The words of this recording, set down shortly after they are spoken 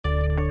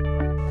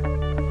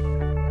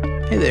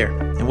Hey there,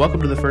 and welcome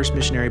to the First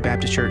Missionary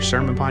Baptist Church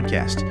Sermon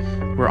Podcast.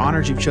 We're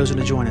honored you've chosen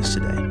to join us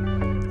today.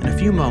 In a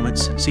few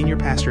moments, Senior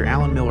Pastor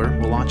Alan Miller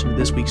will launch into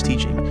this week's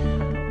teaching.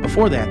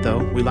 Before that,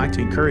 though, we'd like to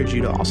encourage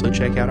you to also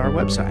check out our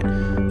website,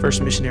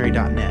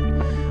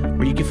 firstmissionary.net,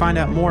 where you can find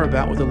out more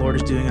about what the Lord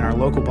is doing in our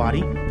local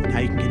body and how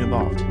you can get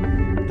involved.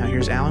 Now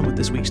here's Alan with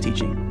this week's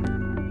teaching.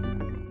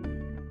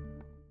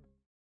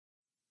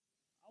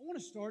 I want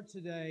to start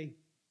today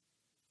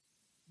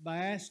by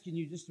asking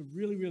you just a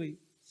really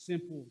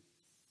simple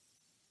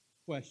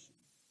question.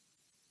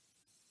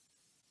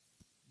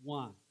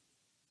 Why?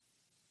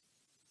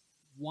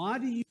 Why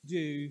do you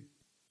do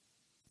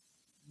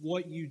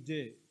what you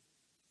do?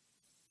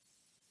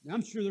 Now,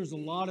 I'm sure there's a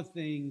lot of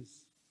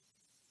things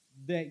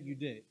that you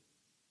do.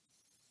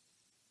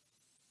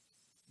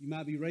 You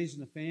might be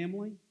raising a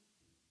family.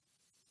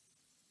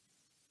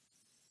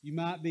 You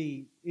might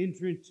be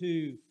entering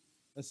into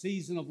a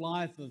season of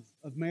life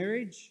of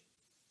marriage.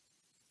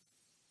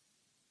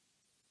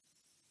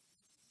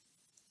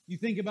 You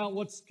think about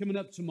what's coming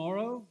up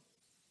tomorrow,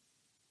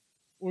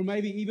 or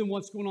maybe even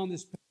what's going on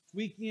this past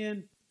weekend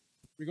in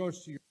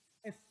regards to your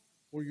life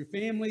or your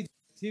family, the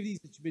activities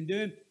that you've been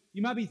doing.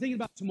 You might be thinking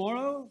about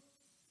tomorrow,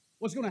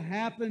 what's going to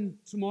happen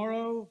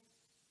tomorrow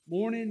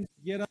morning,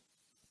 get up,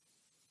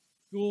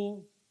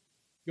 school,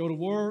 go to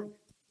work,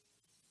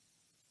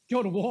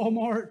 go to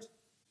Walmart,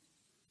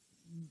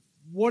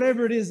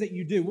 whatever it is that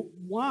you do.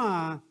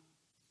 Why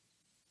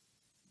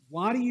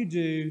do you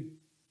do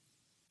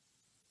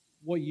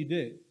what you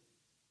do?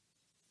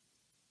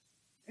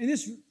 And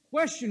this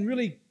question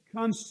really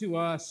comes to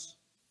us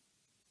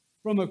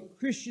from a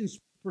Christian's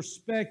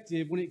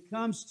perspective when it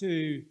comes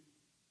to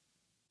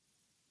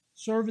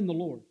serving the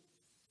Lord.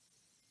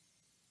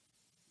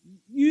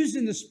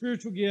 Using the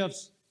spiritual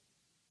gifts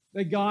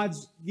that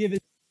God's given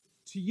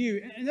to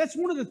you. And that's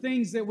one of the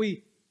things that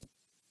we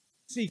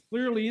see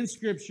clearly in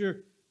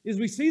Scripture is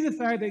we see the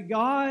fact that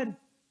God,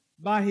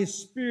 by His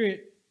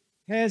Spirit,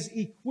 has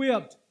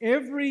equipped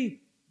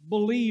every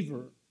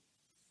believer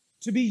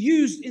to be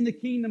used in the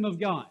kingdom of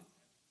God.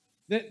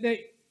 That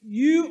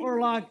you are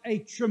like a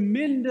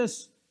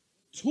tremendous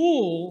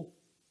tool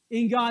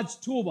in God's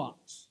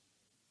toolbox.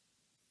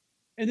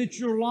 And that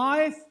your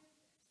life,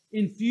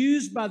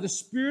 infused by the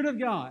Spirit of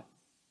God,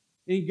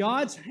 in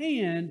God's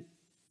hand,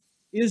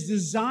 is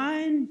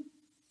designed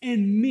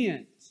and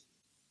meant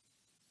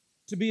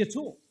to be a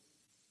tool.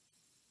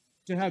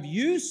 To have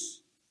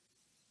use,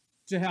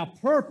 to have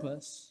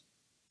purpose.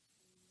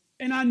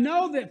 And I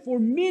know that for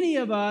many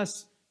of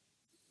us,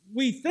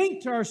 we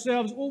think to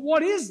ourselves, well,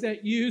 what is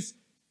that use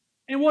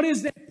and what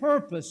is that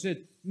purpose?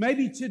 And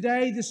maybe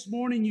today, this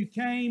morning, you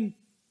came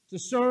to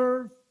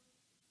serve,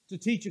 to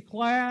teach a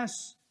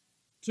class,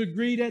 to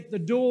greet at the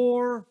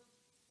door.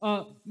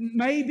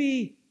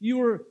 Maybe you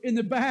were in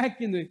the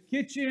back in the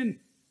kitchen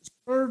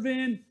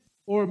serving,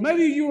 or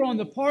maybe you were on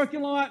the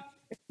parking lot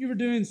and you were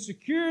doing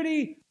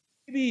security.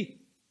 Maybe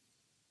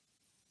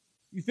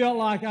you felt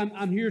like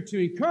I'm here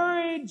to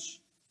encourage,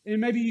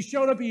 and maybe you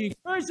showed up and you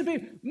encouraged the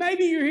people.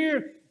 Maybe you're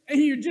here and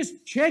you're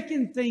just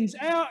checking things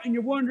out and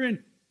you're wondering,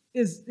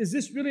 is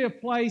this really a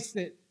place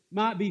that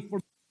might be for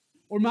me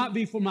or might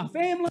be for my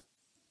family?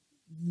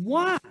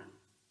 Why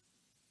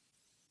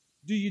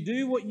do you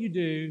do what you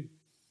do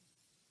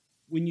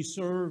when you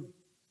serve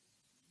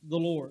the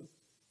Lord?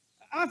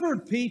 I've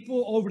heard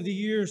people over the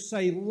years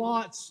say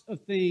lots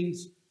of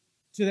things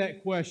to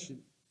that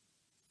question.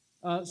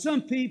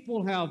 Some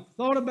people have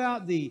thought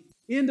about the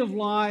end of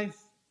life.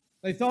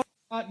 They thought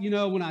about,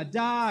 when I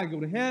die, I go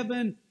to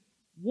heaven.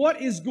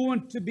 What is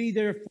going to be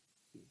there for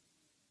me?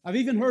 I've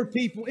even heard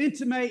people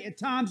intimate at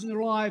times in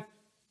their life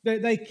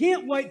that they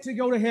can't wait to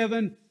go to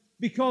heaven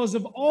because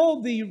of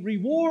all the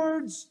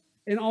rewards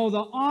and all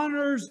the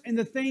honors and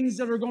the things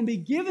that are going to be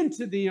given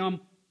to them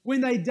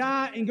when they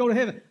die and go to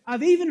heaven.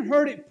 I've even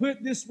heard it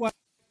put this way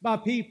by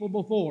people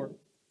before.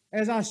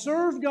 As I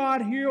serve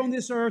God here on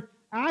this earth,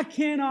 I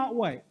cannot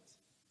wait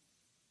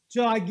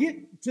till I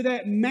get to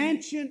that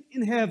mansion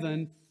in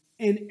heaven,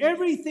 and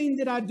everything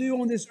that I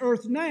do on this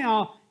earth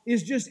now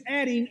is just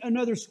adding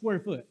another square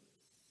foot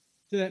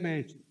to that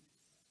mansion.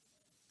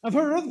 I've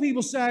heard other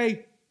people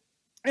say,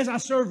 as I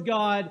serve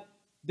God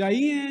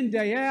day in,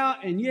 day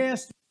out, and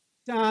yes,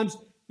 times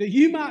that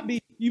you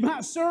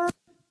might serve,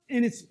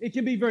 and it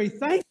can be very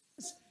thankless.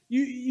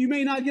 You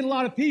may not get a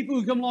lot of people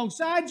who come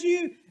alongside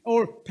you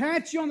or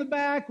pat you on the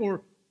back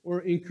or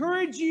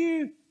encourage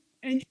you,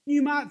 and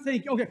you might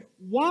think, okay,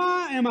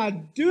 why am I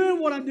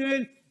doing what I'm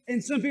doing?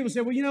 And some people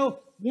say,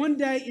 well, one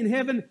day in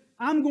heaven,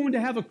 I'm going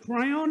to have a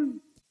crown,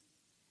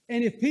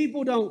 and if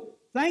people don't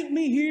thank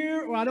me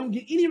here or I don't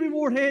get any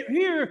reward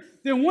here,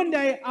 then one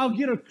day I'll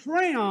get a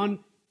crown,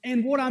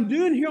 and what I'm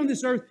doing here on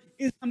this earth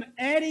is I'm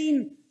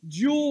adding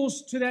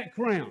jewels to that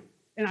crown.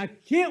 And I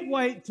can't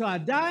wait till I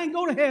die and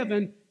go to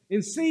heaven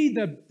and see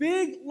the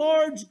big,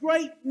 large,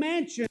 great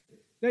mansion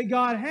that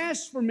God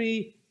has for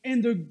me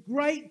and the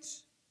great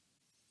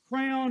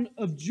crown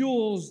of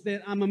jewels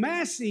that I'm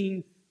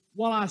amassing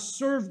while I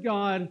serve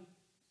God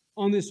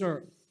on this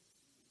earth.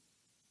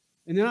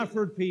 And then I've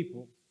heard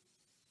people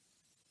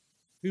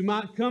who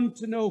might come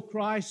to know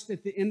Christ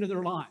at the end of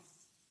their life.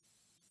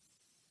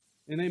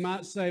 And they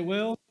might say,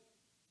 well,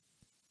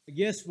 I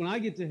guess when I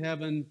get to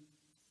heaven,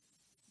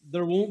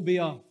 there won't be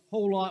a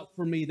whole lot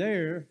for me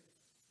there.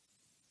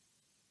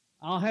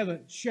 I'll have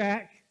a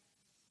shack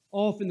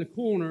off in the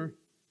corner,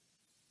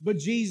 but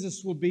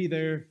Jesus will be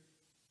there,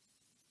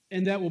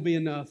 and that will be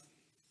enough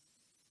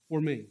for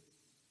me.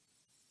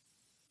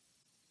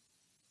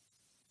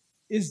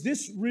 Is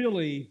this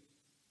really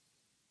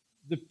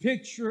the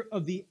picture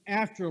of the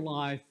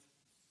afterlife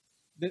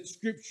that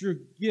Scripture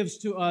gives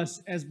to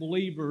us as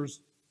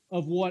believers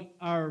of what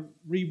our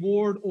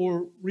reward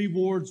or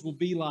rewards will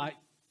be like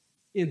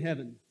in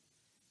heaven?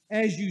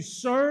 As you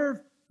serve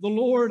the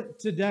Lord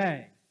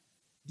today,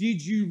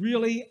 did you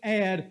really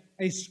add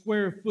a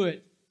square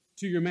foot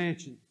to your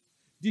mansion?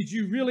 Did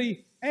you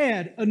really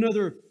add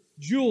another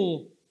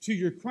jewel to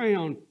your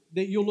crown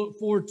that you'll look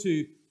forward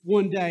to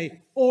one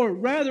day? Or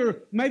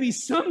rather, maybe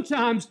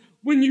sometimes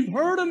when you've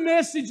heard a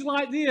message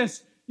like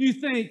this, you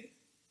think,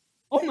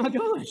 oh my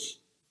gosh,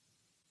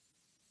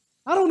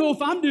 I don't know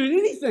if I'm doing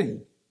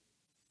anything.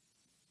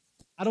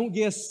 I don't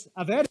guess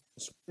I've added a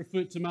square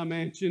foot to my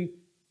mansion,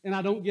 and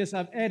I don't guess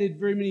I've added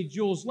very many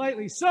jewels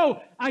lately. So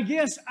I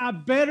guess I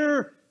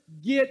better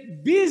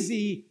get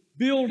busy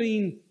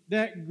building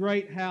that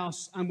great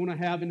house I'm going to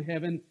have in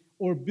heaven,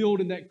 or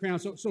building that crown.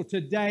 So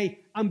today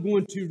I'm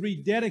going to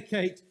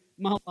rededicate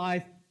my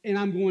life, and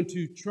I'm going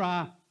to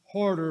try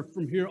harder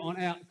from here on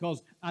out,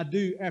 because I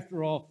do,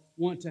 after all,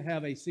 want to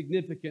have a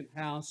significant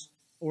house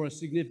or a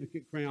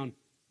significant crown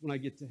when I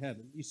get to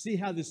heaven. You see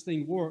how this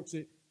thing works?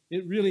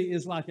 It really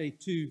is like a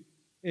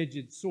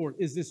two-edged sword.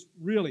 Is this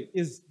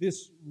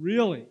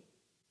really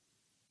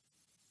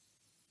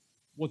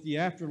what the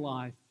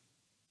afterlife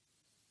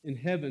in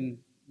heaven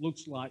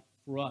looks like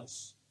for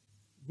us?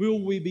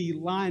 Will we be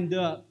lined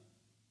up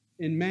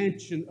in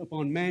mansion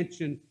upon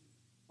mansion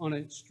on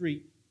a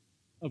street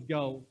of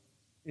gold?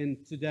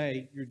 And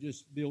today you're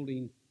just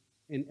building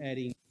and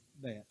adding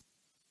that.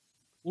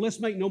 Well, let's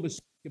make no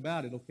mistake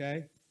about it,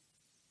 okay?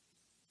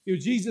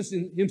 Jesus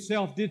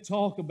himself did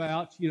talk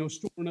about,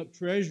 storing up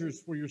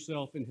treasures for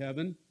yourself in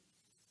heaven.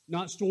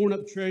 Not storing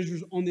up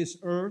treasures on this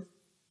earth,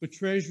 but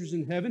treasures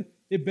in heaven.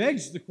 It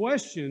begs the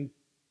question,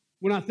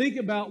 when I think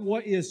about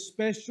what is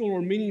special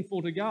or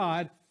meaningful to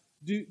God,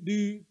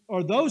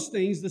 are those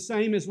things the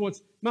same as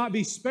what might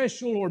be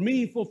special or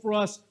meaningful for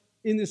us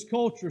in this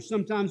culture?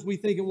 Sometimes we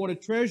think of what a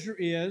treasure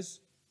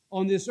is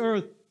on this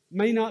earth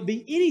may not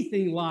be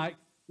anything like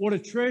what a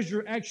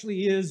treasure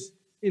actually is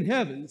in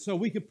heaven. So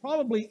we could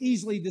probably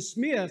easily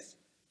dismiss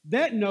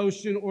that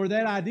notion or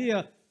that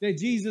idea that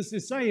Jesus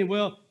is saying,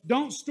 well,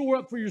 don't store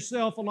up for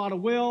yourself a lot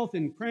of wealth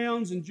and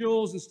crowns and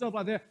jewels and stuff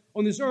like that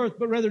on this earth,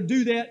 but rather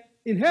do that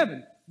in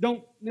heaven.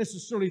 Don't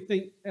necessarily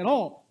think at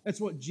all that's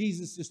what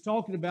Jesus is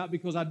talking about,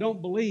 because I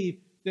don't believe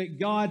that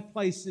God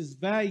places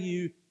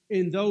value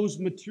in those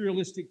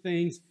materialistic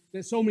things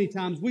that so many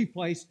times we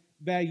place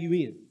value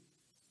in.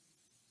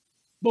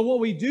 But what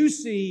we do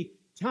see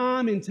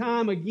time and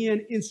time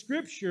again in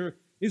Scripture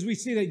is we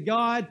see that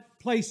God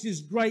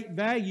places great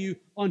value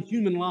on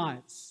human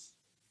lives.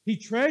 He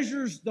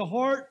treasures the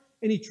heart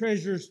and He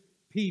treasures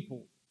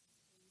people.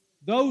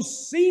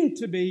 Those seem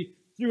to be,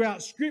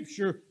 throughout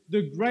Scripture,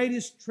 the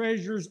greatest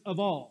treasures of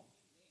all.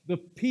 The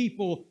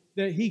people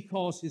that He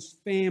calls His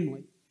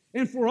family.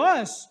 And for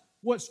us,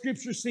 what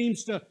Scripture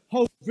seems to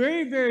hold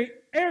very, very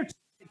airtight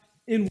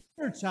and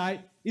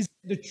watertight is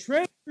the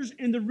treasures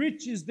and the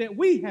riches that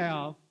we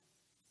have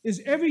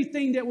is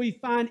everything that we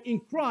find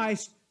in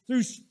Christ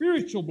through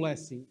spiritual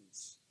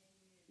blessings,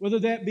 whether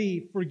that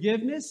be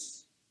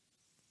forgiveness,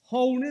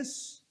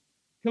 wholeness,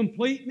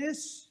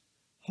 completeness,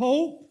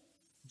 hope,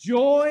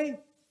 joy,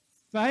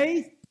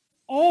 faith.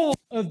 All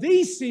of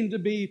these seem to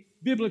be,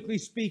 biblically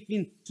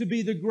speaking, to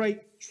be the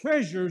great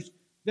treasures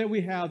that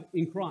we have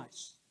in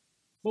Christ.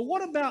 But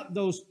what about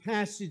those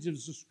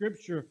passages of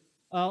Scripture,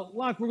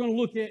 like we're going to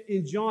look at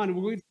in John, and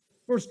we're going to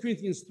 1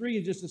 Corinthians 3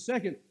 in just a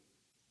second,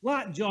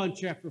 like John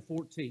chapter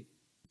 14.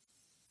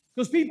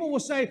 Because people will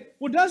say,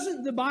 well,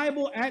 doesn't the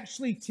Bible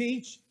actually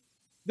teach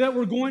that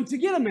we're going to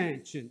get a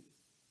mansion?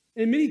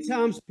 And many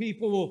times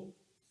people will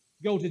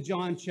go to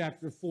John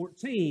chapter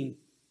 14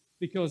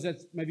 because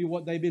that's maybe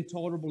what they've been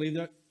taught or believe.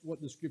 That's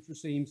what the Scripture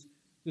seems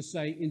to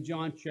say in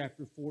John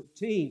chapter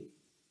 14.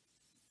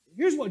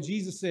 Here's what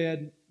Jesus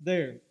said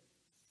there.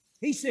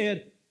 He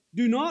said,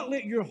 do not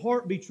let your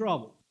heart be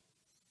troubled.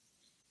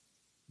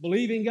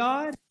 Believe in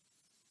God,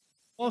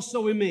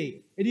 also in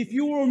me. And if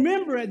you will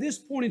remember at this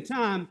point in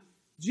time,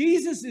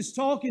 Jesus is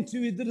talking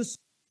to the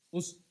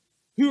disciples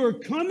who are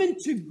coming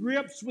to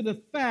grips with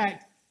the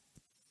fact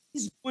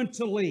He's going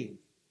to leave,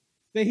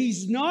 that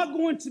He's not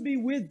going to be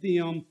with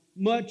them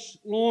much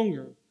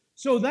longer.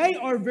 So they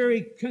are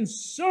very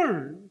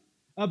concerned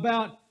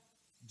about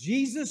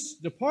Jesus'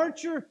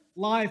 departure,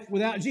 life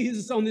without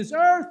Jesus on this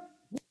earth.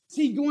 What is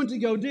He going to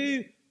go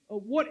do?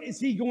 What is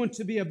He going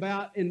to be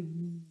about?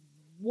 And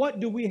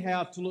what do we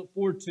have to look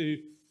forward to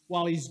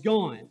while He's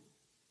gone?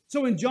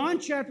 So in John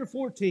chapter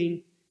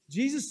 14,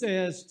 Jesus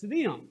says to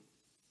them,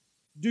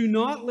 Do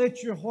not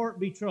let your heart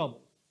be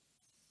troubled.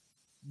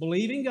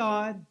 Believe in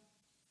God,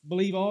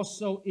 believe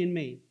also in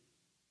me.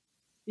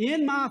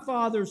 In my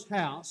Father's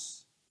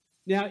house.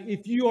 Now,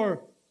 if you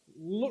are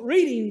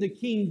reading the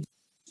King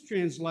James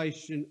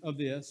translation of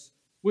this,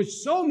 which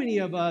so many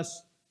of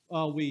us,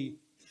 we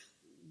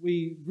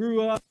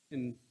grew up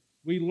and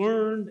we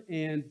learned,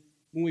 and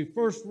when we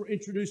first were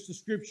introduced to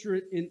Scripture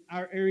in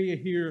our area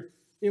here,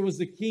 it was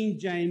the King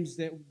James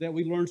that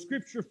we learned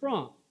Scripture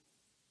from.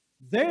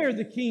 There,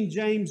 the King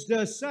James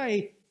does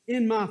say,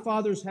 in my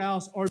Father's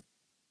house are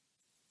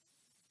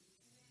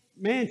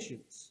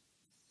mansions.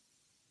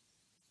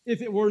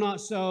 If it were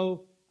not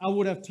so, I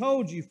would have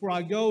told you, for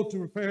I go to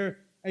prepare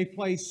a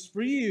place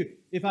for you.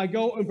 If I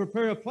go and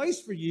prepare a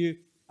place for you,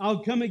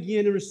 I'll come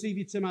again and receive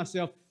you to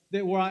myself,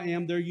 that where I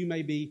am, there you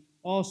may be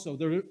also.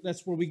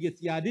 That's where we get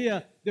the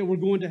idea that we're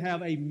going to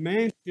have a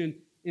mansion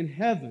in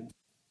heaven.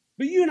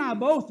 But you and I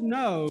both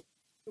know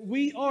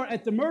we are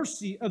at the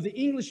mercy of the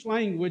English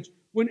language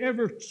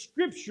whenever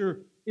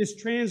Scripture is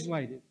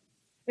translated.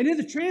 And in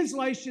the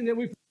translation that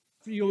we put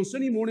for you on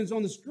Sunday mornings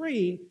on the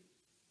screen,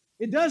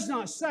 it does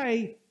not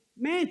say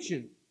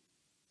mansion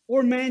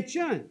or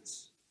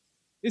mansions.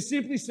 It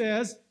simply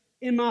says,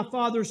 in my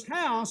Father's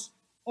house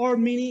are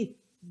many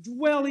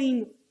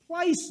dwelling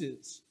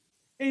places.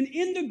 And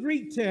in the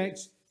Greek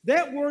text,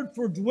 that word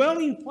for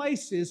dwelling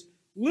places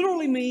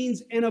literally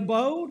means an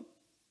abode,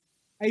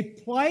 a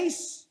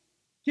place,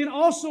 can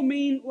also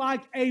mean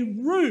like a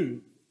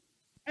room,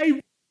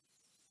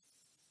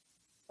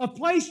 a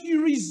place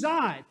you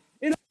reside.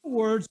 In other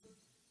words,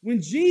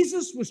 when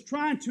Jesus was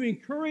trying to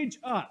encourage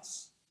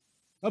us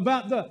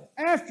about the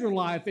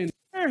afterlife and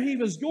where he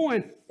was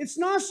going, it's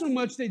not so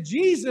much that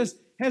Jesus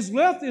has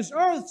left this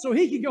earth so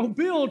he could go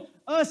build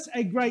us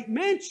a great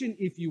mansion,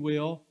 if you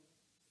will,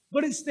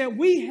 but it's that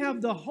we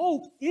have the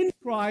hope in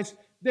Christ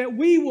that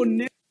we will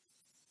never,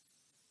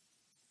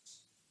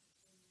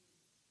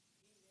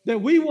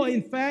 that we will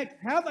in fact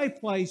have a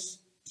place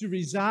to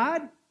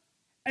reside,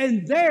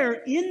 and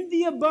there in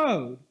the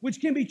abode,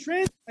 which can be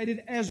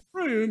translated as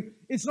room,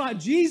 it's like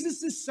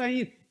Jesus is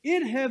saying,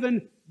 in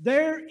heaven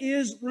there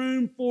is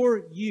room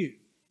for you.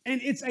 And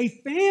it's a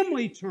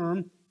family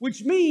term,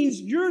 which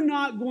means you're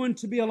not going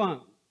to be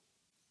alone.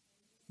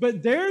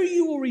 But there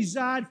you will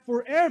reside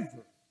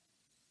forever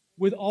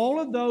with all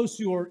of those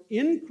who are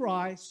in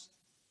Christ,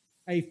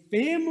 a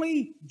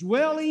family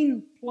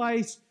dwelling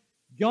place.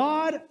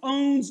 God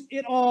owns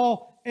it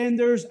all, and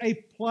there's a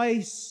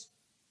place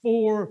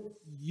for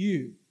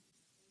you.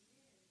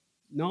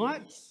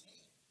 Not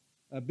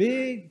a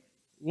big,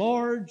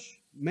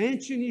 large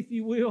mansion, if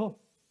you will,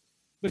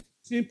 but it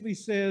simply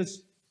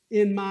says,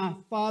 in my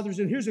Father's.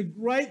 And here's a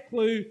great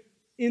clue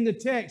in the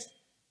text.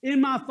 In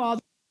my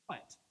Father's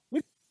what?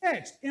 Look at the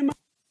text. In my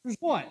Father's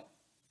what?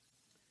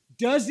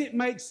 Does it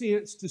make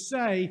sense to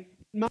say,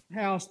 in my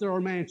house there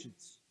are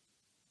mansions?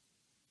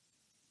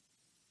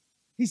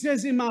 He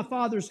says, in my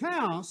Father's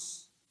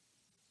house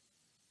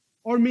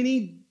are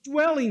many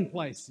dwelling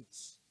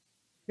places.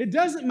 It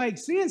doesn't make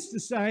sense to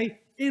say,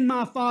 in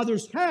my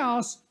Father's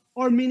house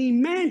are many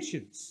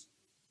mansions,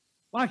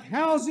 like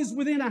houses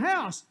within a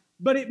house.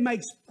 But it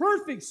makes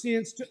perfect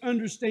sense to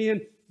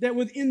understand that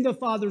within the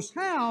Father's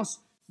house,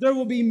 there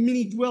will be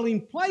many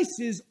dwelling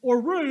places or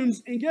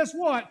rooms. And guess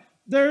what?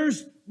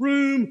 There's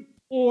room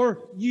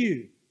for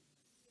you.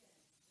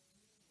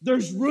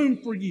 There's room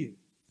for you.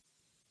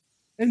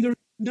 And there's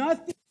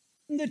nothing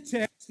in the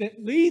text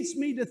that leads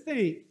me to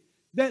think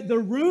that the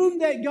room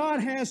that God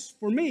has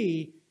for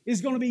me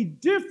is going to be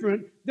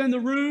different than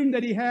the room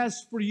that he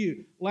has for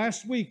you.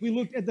 Last week, we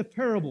looked at the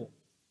parable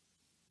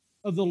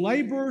of the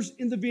laborers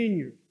in the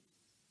vineyard.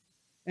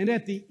 And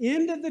at the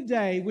end of the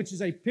day, which is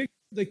a picture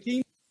of the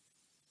kingdom,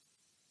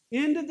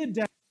 end of the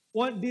day,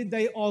 what did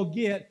they all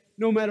get,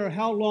 no matter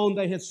how long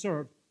they had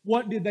served?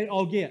 What did they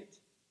all get?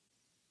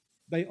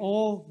 They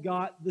all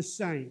got the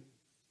same.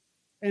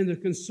 And the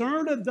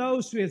concern of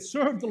those who had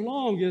served the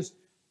longest,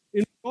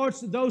 in regards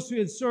to those who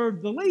had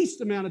served the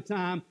least amount of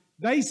time,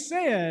 they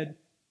said,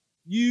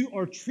 you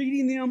are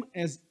treating them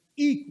as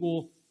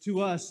equal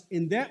to us.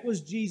 And that was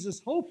Jesus'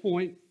 whole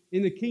point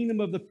in the kingdom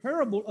of the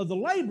parable of the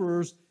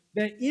laborers,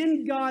 that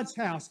in God's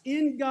house,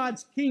 in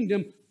God's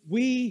kingdom,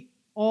 we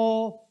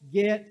all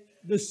get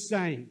the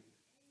same.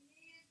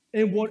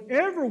 And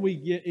whatever we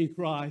get in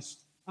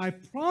Christ, I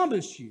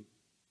promise you,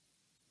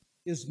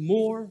 is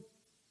more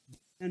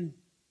than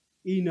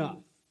enough.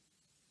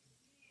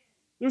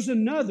 There's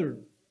another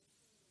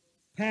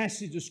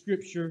passage of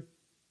Scripture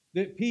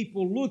that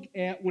people look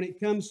at when it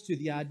comes to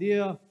the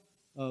idea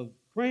of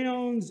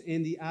crowns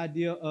and the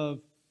idea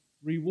of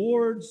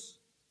rewards,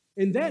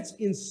 and that's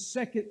in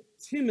 2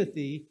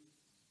 Timothy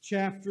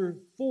chapter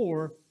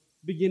 4,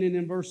 beginning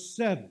in verse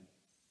 7.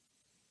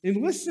 And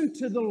listen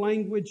to the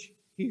language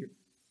here.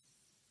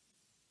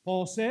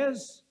 Paul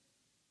says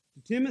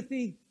to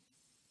Timothy,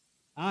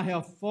 I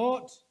have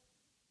fought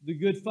the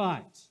good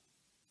fight.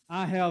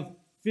 I have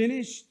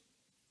finished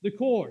the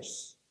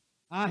course.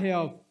 I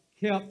have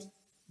kept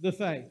the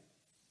faith.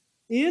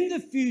 In the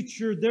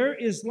future, there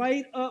is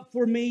laid up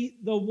for me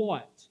the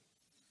what?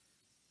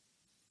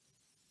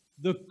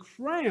 the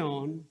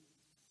crown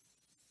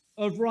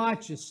of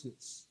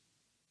righteousness,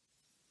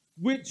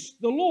 which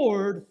the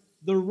Lord,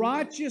 the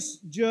righteous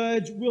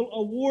judge, will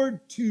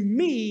award to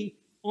me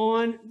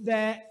on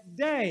that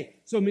day.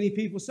 So many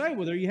people say,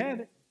 well, there you have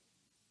it.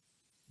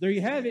 There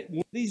you have it. One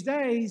of these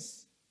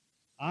days,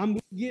 I'm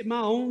going to get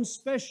my own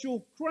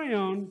special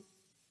crown,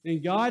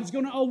 and God's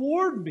going to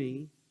award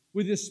me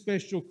with this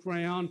special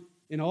crown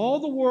and all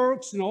the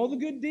works and all the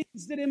good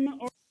deeds that in my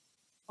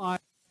life.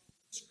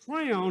 This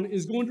crown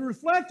is going to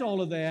reflect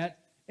all of that,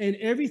 and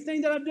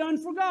everything that I've done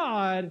for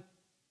God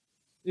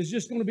is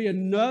just going to be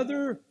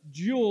another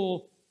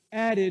jewel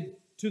added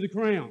to the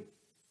crown.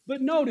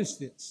 But notice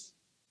this.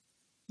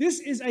 This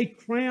is a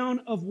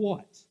crown of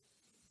what?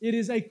 It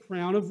is a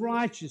crown of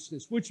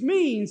righteousness, which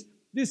means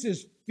this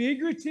is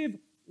figurative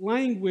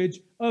language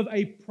of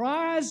a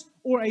prize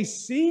or a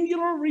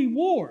singular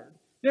reward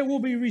that will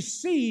be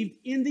received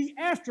in the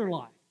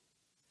afterlife.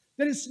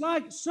 That it's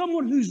like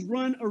someone who's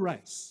run a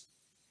race,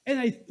 and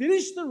they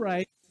finish the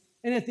race,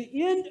 and at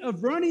the end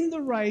of running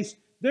the race,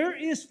 there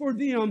is for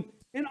them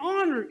an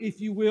honor, if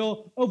you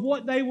will, of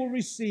what they will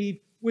receive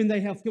when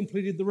they have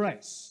completed the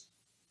race.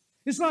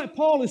 It's like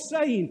Paul is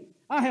saying,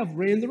 I have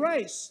ran the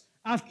race.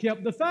 I've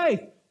kept the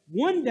faith.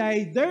 One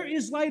day there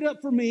is laid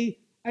up for me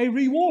a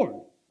reward,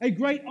 a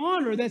great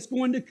honor that's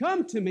going to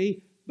come to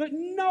me. But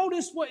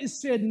notice what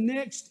is said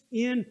next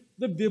in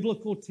the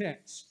biblical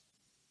text.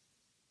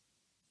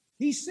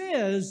 He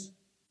says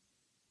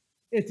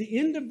at the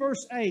end of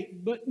verse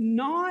 8, but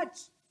not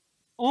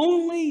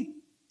only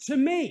to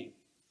me,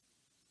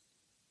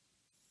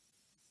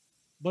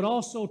 but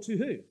also to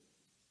who?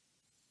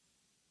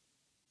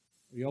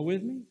 Are y'all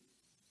with me?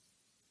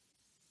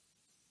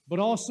 But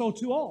also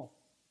to all.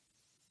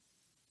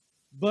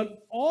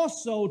 But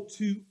also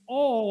to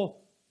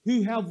all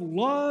who have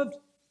loved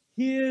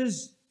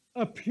his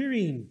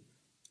appearing.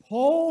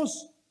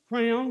 Paul's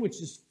crown,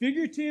 which is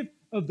figurative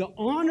of the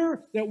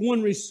honor that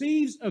one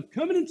receives of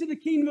coming into the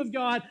kingdom of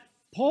God,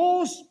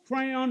 Paul's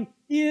crown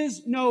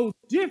is no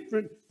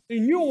different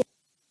than yours,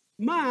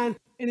 mine,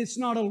 and it's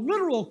not a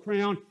literal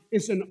crown,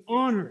 it's an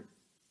honor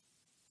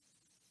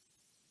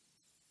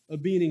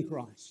of being in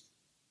Christ.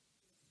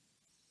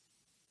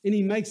 And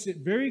he makes it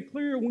very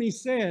clear when he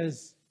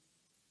says,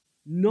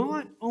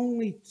 not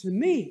only to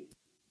me,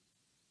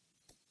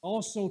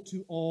 also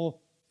to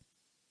all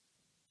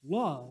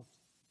loved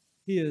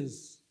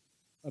his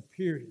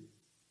appearing.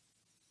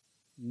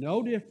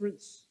 No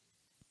difference.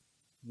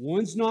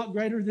 One's not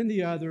greater than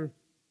the other.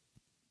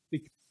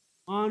 Because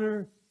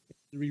honor,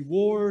 the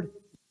reward,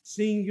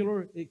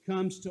 singular, it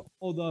comes to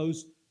all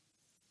those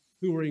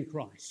who are in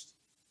Christ.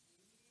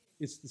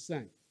 It's the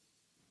same.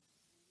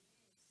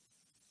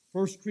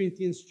 1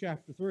 Corinthians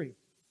chapter 3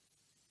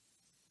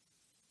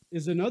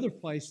 is another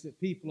place that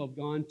people have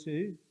gone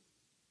to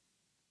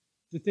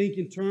think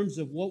in terms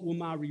of what will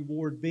my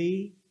reward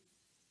be,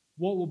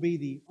 what will be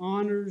the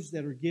honors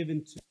that are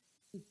given to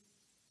me.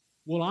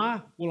 Will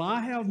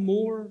I have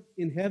more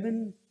in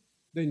heaven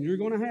than you're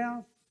going to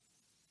have?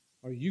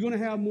 Are you going to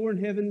have more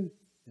in heaven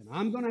than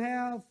I'm going to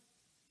have?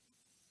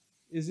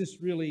 Is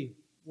this really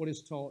what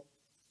is taught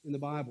in the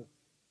Bible?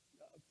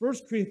 1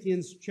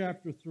 Corinthians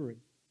chapter 3.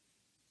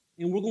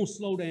 And we're going to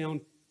slow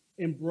down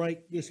and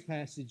break this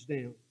passage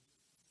down.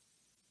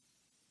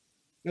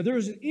 Now, there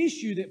is an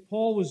issue that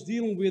Paul was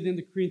dealing with in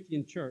the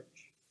Corinthian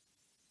church.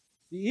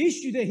 The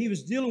issue that he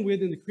was dealing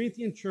with in the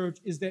Corinthian church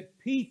is that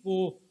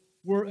people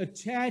were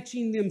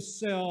attaching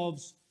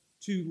themselves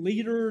to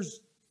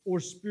leaders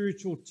or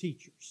spiritual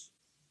teachers.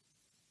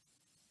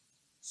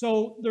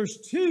 So there's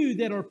two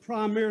that are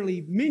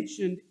primarily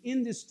mentioned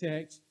in this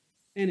text,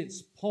 and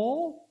it's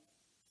Paul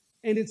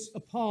and it's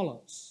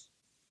Apollos.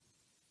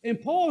 And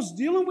Paul's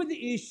dealing with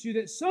the issue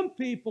that some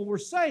people were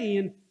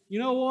saying, you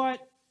know what?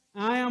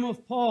 I am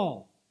of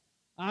Paul.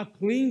 I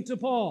cling to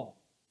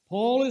Paul.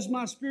 Paul is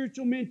my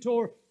spiritual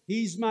mentor.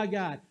 He's my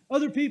guide.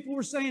 Other people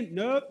were saying,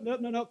 nope.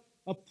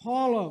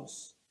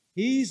 Apollos,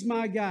 he's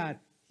my guide.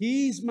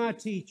 He's my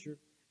teacher.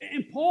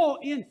 And Paul,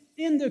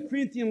 in the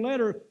Corinthian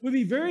letter, would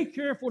be very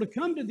careful to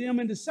come to them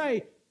and to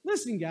say,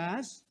 listen,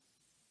 guys,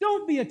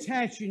 don't be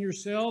attaching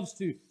yourselves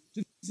to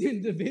these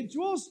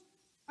individuals.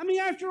 I mean,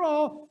 after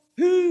all,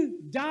 who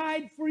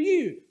died for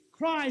you?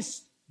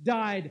 Christ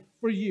died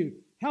for you.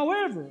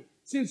 However,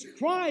 since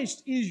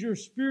Christ is your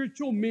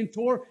spiritual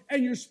mentor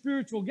and your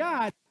spiritual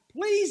guide,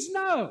 please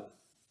know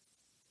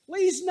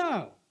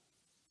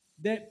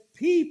that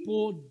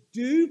people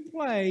do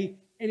play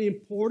an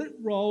important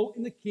role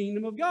in the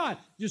kingdom of God.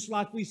 Just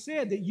like we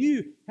said, that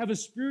you have a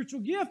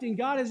spiritual gift and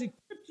God has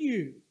equipped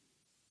you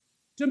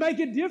to make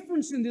a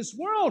difference in this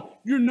world.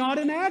 You're not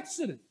an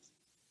accident.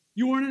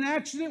 You weren't an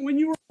accident when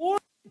you were born.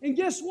 And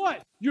guess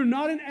what? You're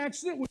not an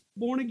accident when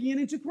you're born again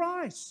into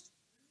Christ.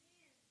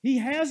 He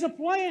has a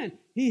plan.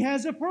 He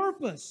has a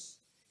purpose.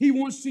 He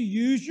wants to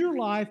use your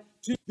life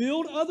to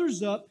build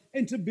others up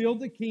and to build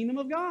the kingdom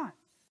of God.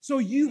 So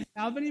you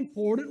have an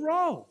important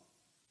role.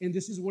 And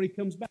this is what he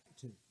comes back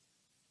to.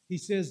 He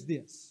says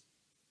this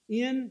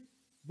in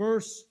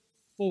verse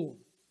 4.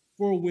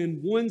 For when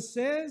one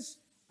says,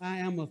 I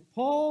am of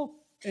Paul,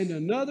 and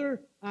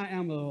another, I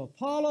am of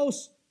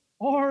Apollos.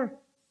 Are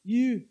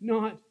you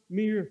not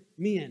mere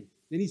men?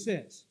 Then he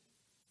says,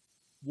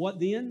 what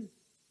then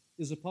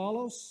is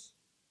Apollos,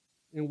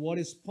 and what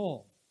is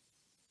Paul?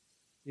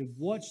 And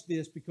watch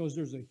this, because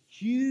there's a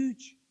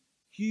huge,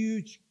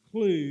 huge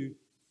clue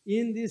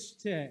in this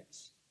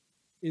text,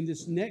 in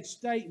this next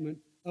statement,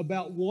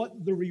 about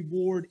what the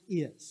reward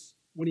is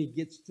when he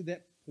gets to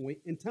that point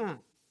in time.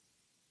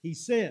 He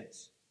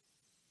says,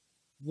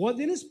 what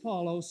then is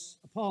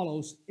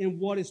Apollos, and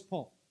what is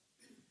Paul?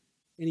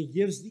 And he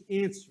gives the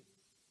answer.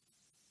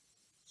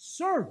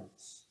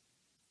 Servants,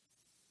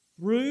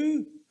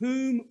 through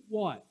whom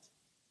what?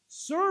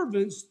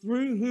 Servants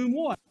through whom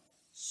what?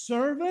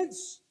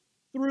 Servants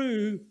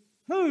through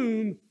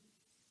whom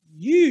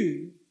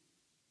you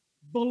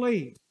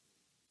believe.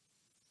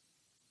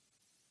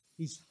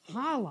 He's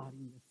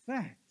highlighting the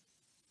fact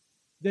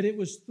that it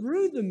was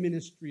through the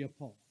ministry of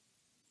Paul,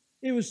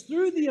 it was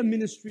through the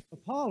ministry of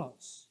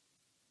Apollos,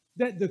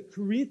 that the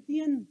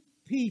Corinthian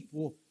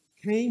people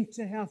came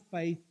to have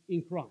faith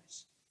in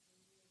Christ.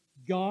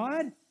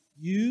 God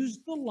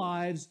used the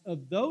lives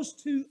of those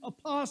two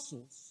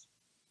apostles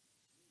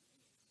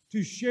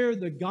to share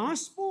the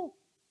gospel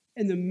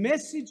and the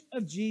message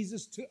of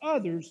Jesus to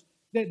others,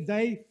 that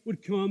they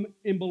would come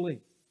and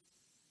believe.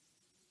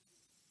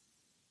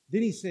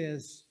 Then he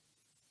says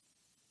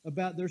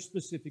about their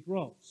specific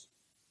roles.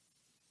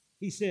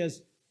 He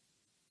says,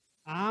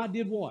 I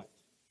did what?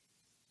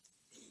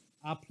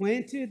 I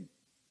planted.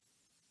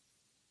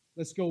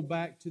 Let's go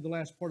back to the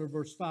last part of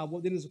verse 5.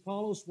 What then is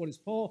Apollos? What is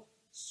Paul?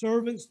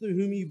 Servants through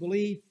whom you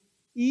believe,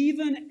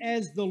 even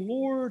as the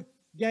Lord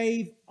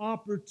gave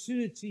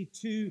opportunity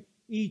to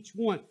each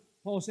one.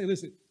 Paul said,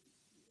 listen,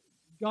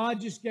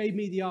 God just gave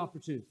me the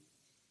opportunity.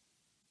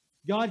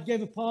 God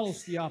gave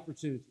Apollos the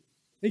opportunity.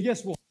 And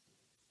guess what?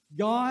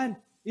 God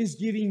is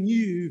giving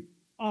you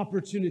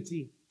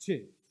opportunity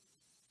too.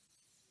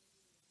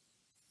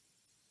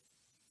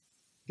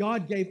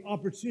 God gave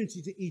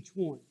opportunity to each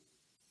one.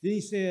 Then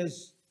he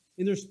says,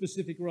 in their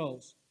specific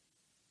roles,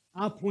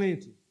 I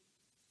planted.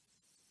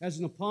 As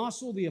an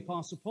apostle, the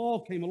Apostle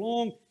Paul came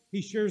along.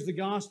 He shares the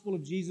gospel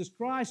of Jesus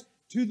Christ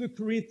to the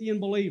Corinthian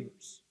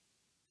believers.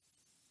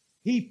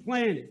 He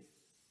planted.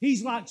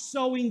 He's like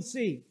sowing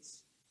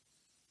seeds.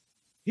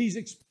 He's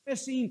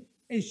expressing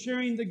and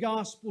sharing the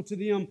gospel to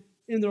them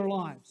in their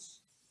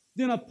lives.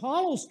 Then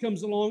Apollos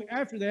comes along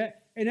after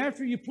that, and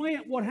after you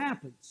plant, what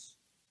happens?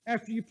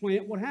 After you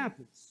plant, what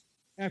happens?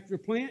 After you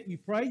plant, you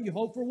pray, you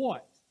hope for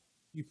what?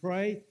 You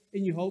pray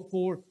and you hope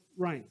for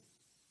rain.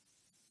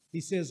 He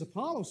says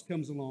Apollos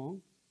comes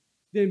along,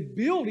 then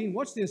building,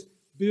 watch this,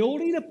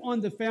 building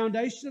upon the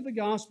foundation of the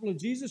gospel of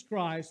Jesus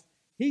Christ,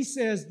 he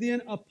says,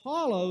 then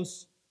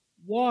Apollos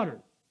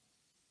watered.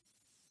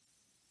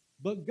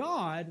 But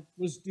God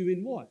was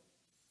doing what?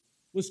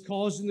 Was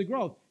causing the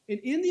growth. And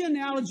in the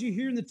analogy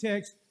here in the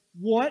text,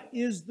 what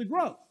is the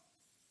growth?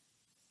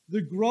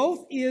 The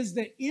growth is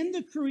that in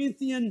the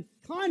Corinthian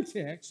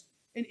context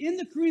and in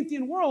the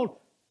Corinthian world,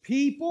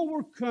 people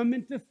were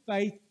coming to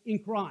faith in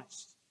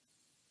Christ.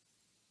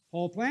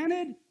 Paul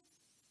planted,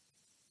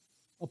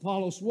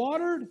 Apollos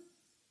watered,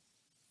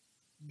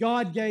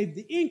 God gave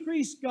the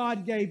increase,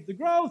 God gave the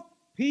growth.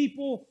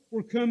 People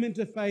were coming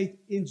to faith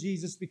in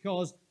Jesus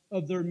because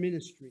of their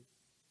ministry.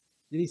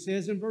 Then he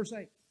says in verse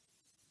 8,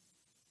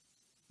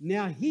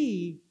 now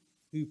he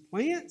who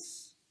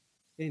plants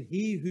and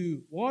he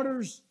who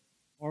waters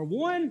are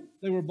one.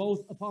 They were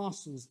both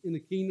apostles in the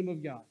kingdom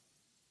of God.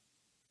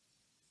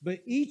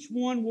 But each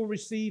one will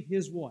receive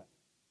his what?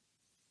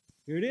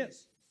 Here it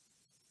is.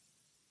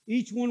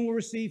 Each one will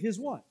receive his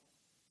what?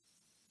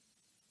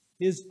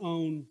 His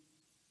own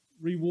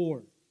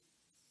reward.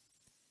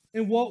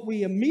 And what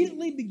we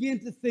immediately begin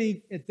to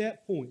think at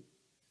that point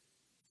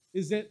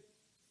is that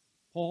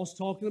Paul's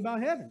talking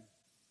about heaven.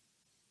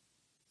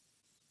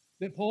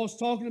 That Paul's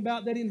talking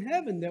about that in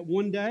heaven, that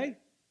one day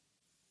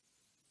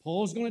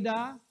Paul's going to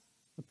die,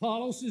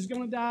 Apollos is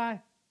going to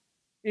die,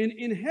 and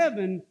in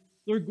heaven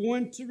they're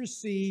going to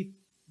receive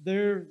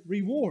their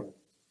reward.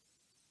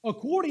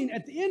 According,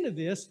 at the end of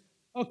this,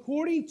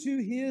 according to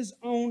his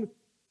own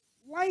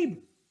labor.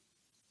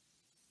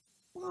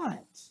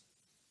 But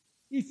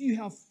if you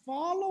have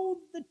followed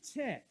the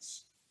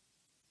text,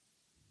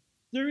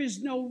 there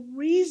is no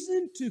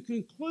reason to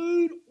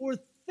conclude or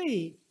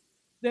think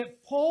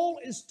that Paul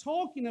is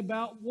talking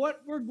about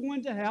what we're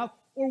going to have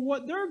or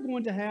what they're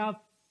going to have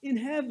in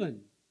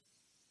heaven.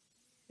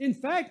 In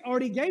fact, I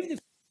already gave the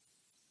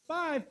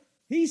 5.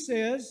 He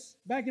says,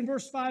 back in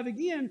verse 5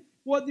 again,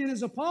 what then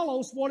is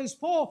Apollos? What is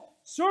Paul?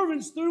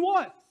 Servants through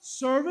what?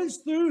 Servants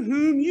through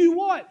whom you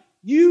what?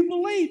 You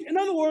believed. In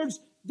other words,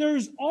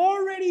 there's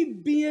already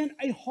been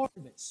a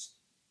harvest.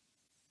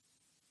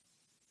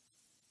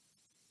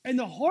 And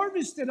the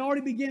harvest that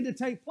already began to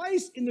take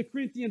place in the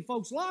Corinthian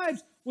folks'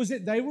 lives was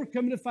that they were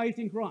coming to faith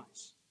in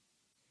Christ.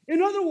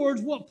 In other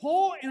words, what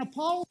Paul and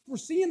Apollos were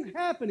seeing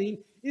happening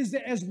is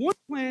that as one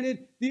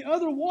planted, the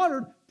other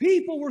watered,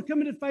 people were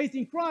coming to faith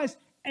in Christ,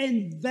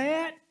 and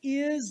that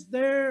is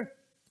their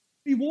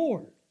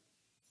reward.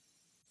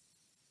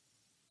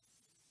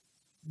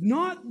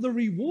 Not the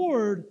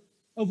reward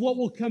of what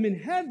will come in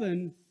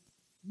heaven,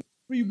 but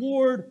the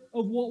reward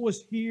of what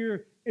was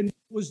here and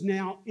what was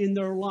now in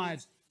their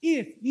lives.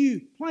 If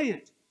you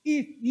plant,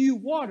 if you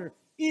water,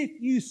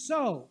 if you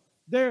sow,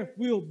 there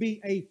will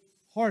be a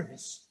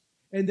harvest.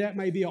 And that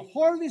may be a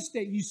harvest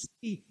that you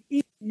see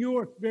in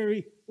your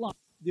very life.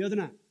 The other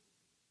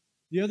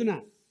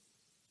night,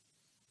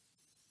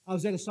 I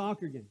was at a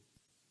soccer game.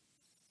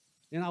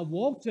 And I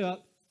walked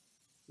up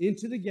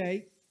into the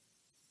gate,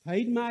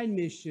 paid my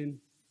admission.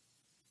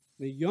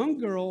 The young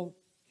girl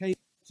came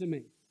to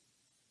me.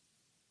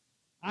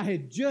 I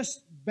had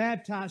just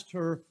baptized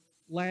her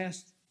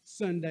last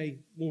Sunday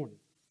morning.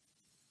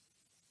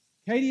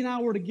 Katie and I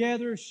were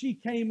together. She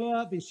came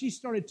up and she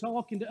started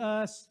talking to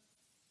us.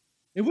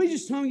 And we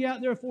just hung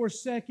out there for a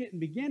second and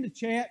began to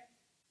chat.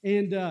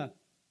 And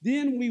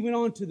then we went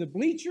on to the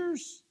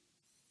bleachers.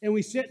 And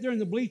we sat there in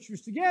the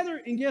bleachers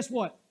together. And guess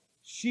what?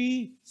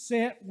 She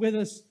sat with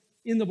us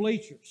in the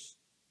bleachers.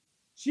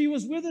 She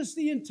was with us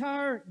the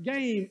entire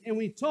game. And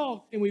we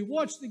talked and we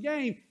watched the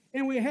game.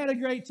 And we had a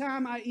great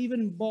time. I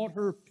even bought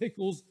her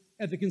pickles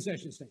at the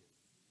concession stand,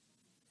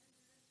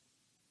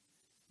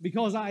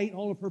 because I ate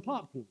all of her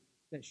popcorn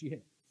that she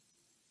had.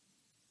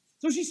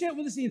 So she sat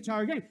with us the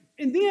entire game.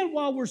 And then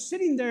while we're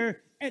sitting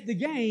there at the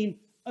game,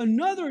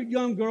 another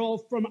young girl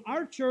from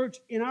our church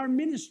in our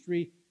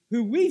ministry,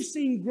 who we've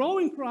seen grow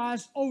in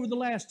Christ over the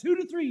last 2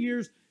 to 3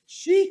 years,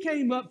 she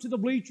came up to the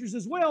bleachers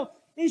as well,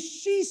 and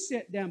she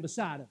sat down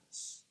beside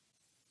us.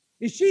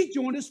 And she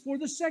joined us for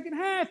the second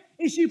half,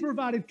 and she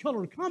provided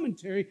color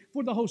commentary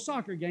for the whole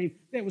soccer game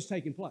that was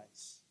taking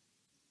place.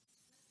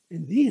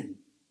 And then,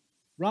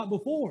 right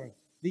before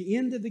the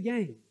end of the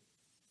game,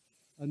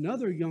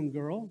 another young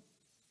girl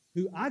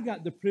who I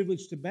got the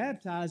privilege to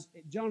baptize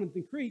at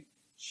Jonathan Creek,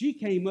 she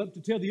came up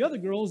to tell the other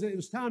girls that it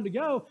was time to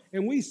go,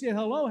 and we said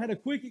hello, had a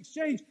quick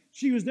exchange.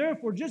 She was there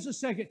for just a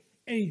second,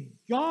 and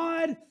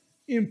God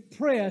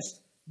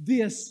impressed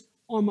this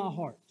on my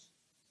heart,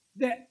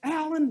 that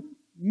Alan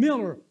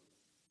Miller,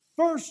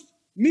 First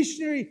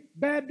Missionary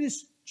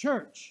Baptist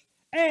Church,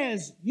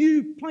 as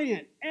you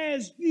plant,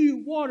 as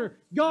you water,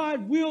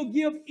 God will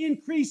give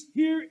increase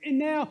here and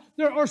now.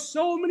 There are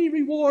so many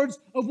rewards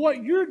of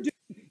what you're doing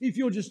if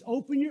you'll just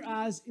open your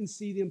eyes and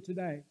see them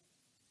today.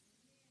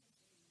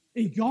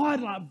 And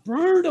God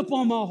burned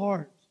upon my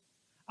heart.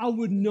 I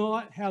would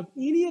not have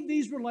any of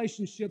these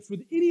relationships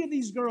with any of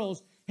these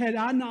girls had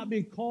I not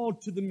been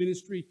called to the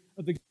ministry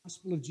of the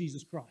gospel of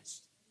Jesus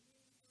Christ.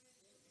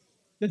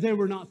 That they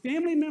were not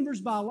family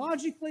members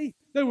biologically.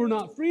 They were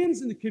not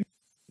friends in the community.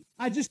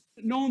 I just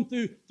didn't know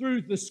them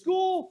through the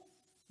school,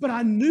 but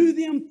I knew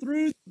them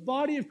through the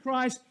body of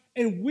Christ,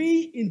 and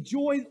we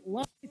enjoyed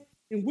life,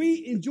 and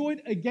we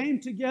enjoyed a game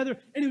together,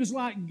 and it was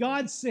like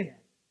God said,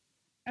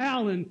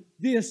 Alan,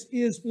 this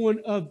is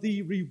one of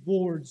the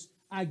rewards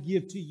I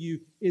give to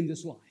you in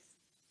this life.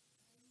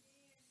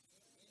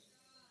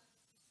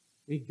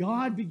 And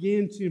God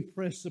began to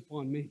impress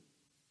upon me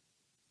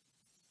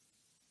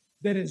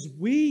that as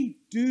we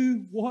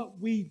do what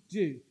we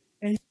do,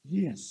 and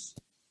yes,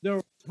 there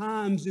are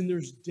times and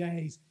there's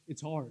days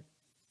it's hard.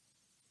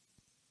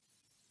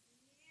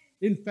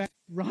 In fact,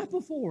 right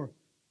before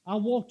I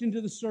walked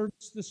into the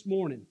service this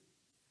morning,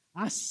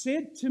 I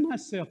said to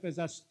myself as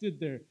I stood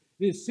there,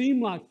 and it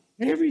seemed like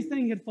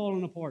everything had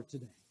fallen apart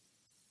today.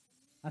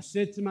 I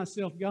said to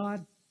myself,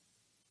 God,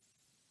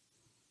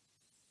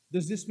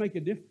 does this make a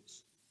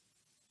difference?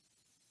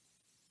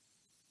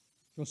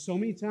 Because so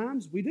many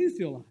times we do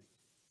feel like,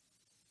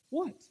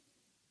 what?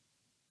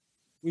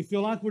 We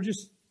feel like we're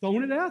just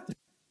throwing it out there.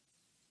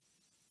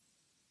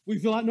 We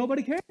feel like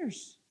nobody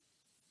cares.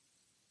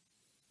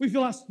 We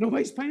feel like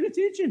nobody's paying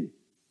attention.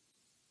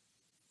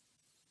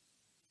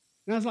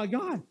 And I was like,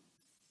 God,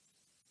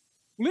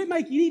 will it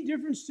make any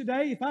difference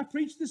today if I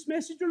preach this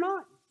message or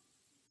not?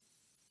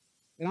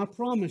 And I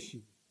promise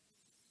you,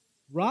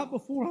 right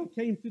before I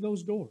came through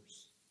those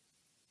doors,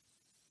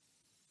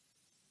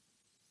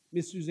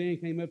 Miss Suzanne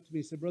came up to me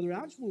and said, Brother,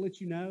 I just want to let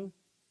you know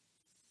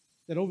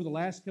that over the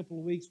last couple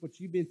of weeks, what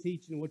you've been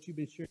teaching and what you've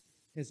been sharing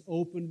has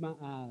opened my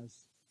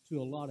eyes to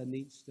a lot of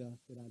neat stuff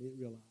that I didn't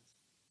realize.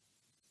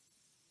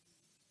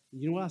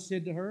 And you know what I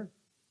said to her?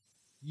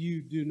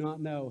 You do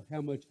not know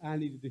how much I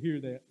needed to hear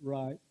that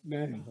right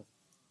now.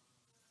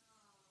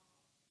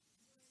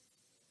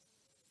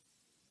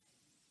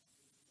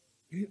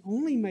 It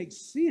only makes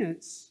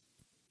sense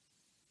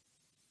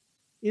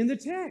in the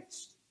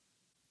text.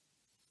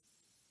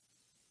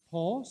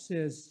 Paul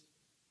says,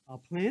 I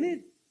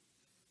planted,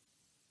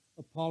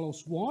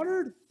 Apollos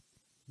watered,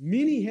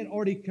 many had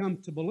already come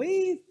to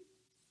believe.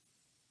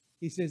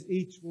 He says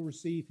each will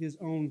receive his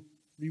own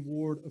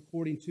reward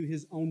according to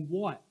his own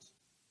what?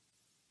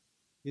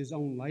 His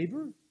own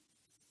labor.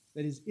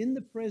 That is in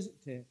the present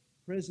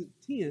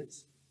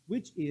tense,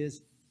 which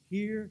is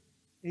here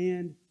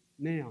and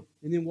now.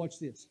 And then watch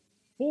this.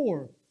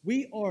 For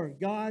we are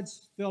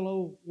God's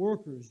fellow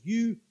workers.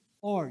 You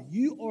are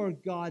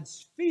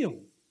God's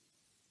field.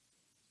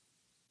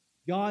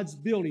 God's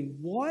building.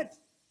 What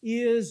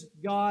is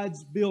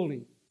God's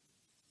building?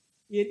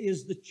 It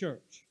is the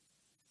church.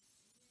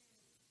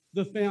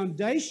 The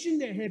foundation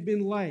that had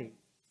been laid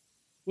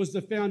was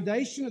the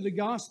foundation of the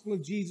gospel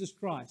of Jesus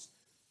Christ.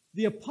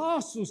 The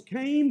apostles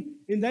came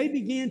and they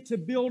began to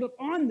build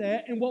upon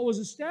that, and what was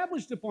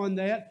established upon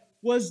that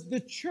was the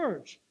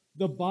church,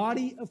 the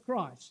body of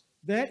Christ.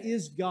 That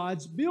is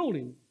God's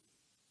building.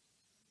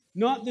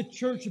 Not the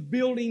church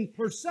building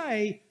per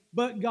se,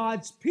 but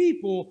God's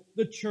people,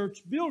 the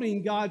church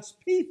building. God's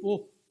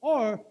people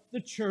are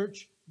the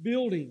church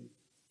building.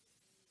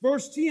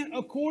 Verse 10,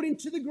 according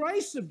to the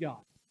grace of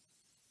God,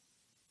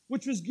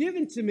 which was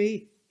given to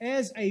me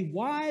as a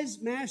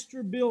wise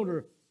master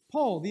builder.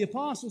 Paul, the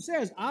apostle,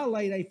 says, I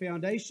laid a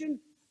foundation,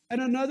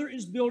 and another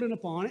is building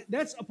upon it.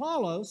 That's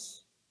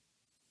Apollos.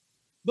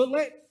 But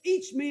let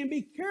each man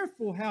be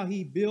careful how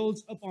he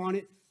builds upon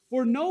it,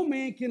 for no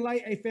man can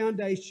lay a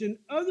foundation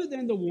other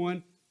than the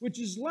one which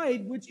is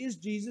laid, which is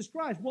Jesus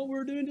Christ. What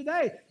we're doing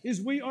today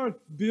is we are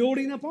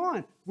building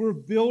upon. We're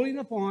building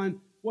upon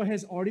what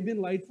has already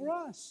been laid for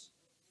us.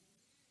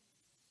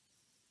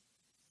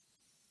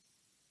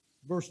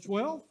 Verse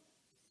 12.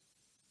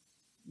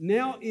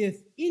 Now,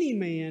 if any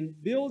man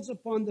builds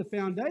upon the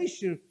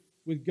foundation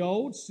with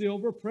gold,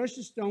 silver,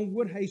 precious stone,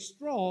 wood, hay,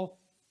 straw,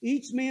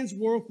 each man's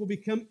work will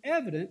become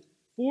evident,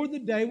 for the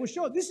day will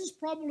show it. This is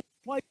probably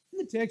a place in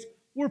the text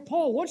where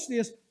Paul, watch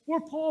this, where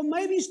Paul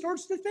maybe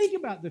starts to think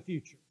about the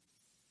future.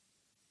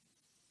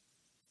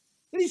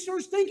 That he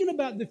starts thinking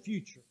about the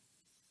future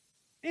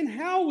and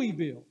how we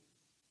build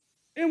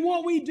and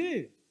what we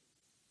do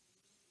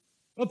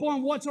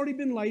upon what's already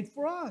been laid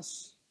for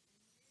us.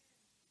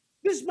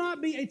 This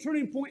might be a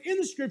turning point in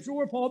the Scripture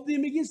where Paul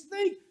then begins to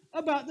think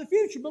about the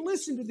future. But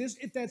listen to this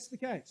if that's the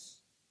case.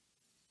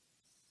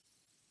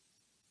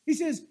 He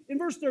says in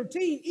verse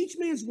 13, each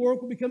man's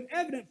work will become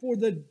evident, for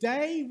the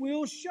day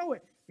will show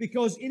it,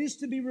 because it is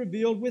to be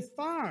revealed with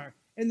fire.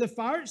 And the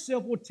fire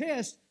itself will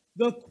test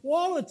the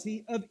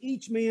quality of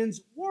each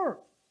man's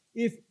work.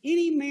 If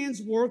any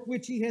man's work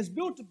which he has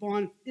built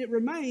upon, it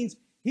remains,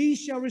 he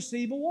shall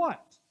receive a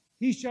what?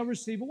 He shall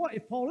receive a what?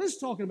 If Paul is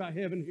talking about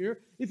heaven here,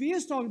 if he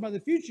is talking about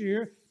the future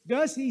here,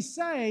 does he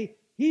say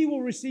he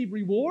will receive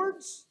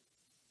rewards?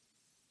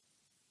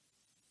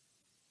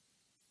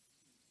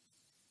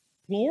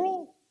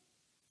 Plural?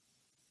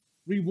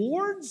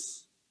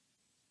 Rewards?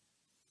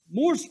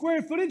 More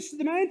square footage to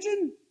the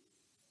mansion?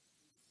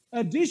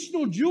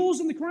 Additional jewels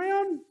in the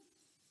crown?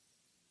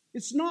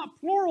 It's not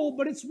plural,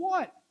 but it's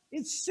what?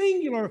 It's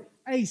singular.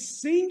 A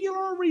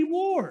singular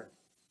reward.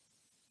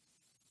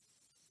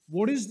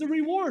 What is the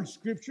reward?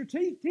 Scripture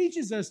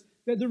teaches us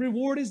that the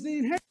reward is the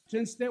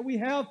inheritance that we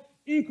have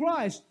in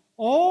Christ.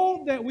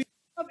 All that we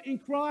have in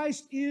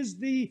Christ is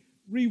the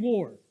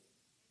reward.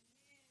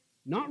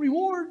 Not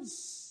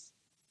rewards,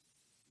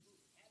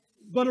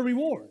 but a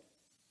reward.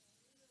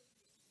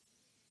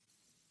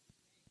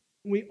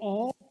 We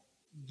all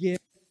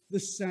get the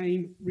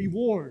same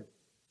reward.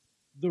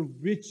 The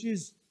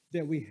riches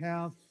that we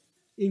have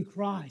in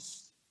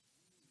Christ.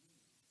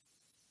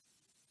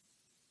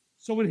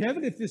 So in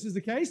heaven, if this is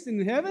the case, then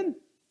in heaven,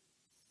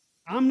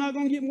 I'm not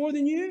going to get more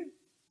than you.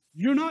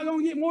 You're not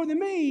going to get more than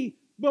me.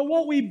 But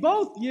what we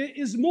both get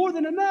is more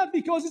than enough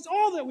because it's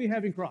all that we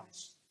have in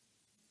Christ.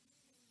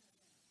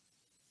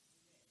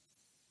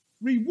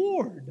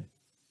 Reward,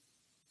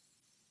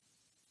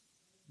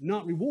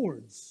 not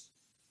rewards.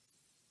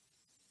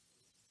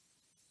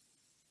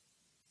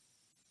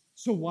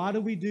 So why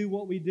do we do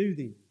what we do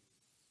then?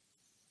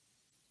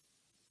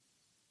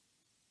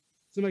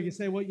 Somebody can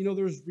say, well, you know,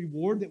 there's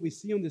reward that we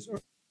see on this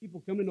earth.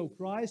 People come to know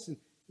Christ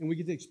and we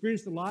get to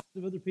experience the lives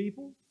of other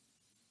people.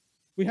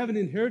 We have an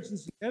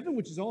inheritance in heaven,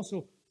 which is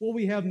also what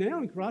we have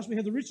now in Christ. We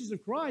have the riches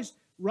of Christ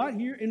right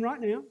here and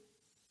right now.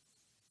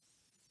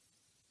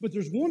 But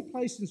there's one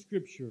place in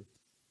Scripture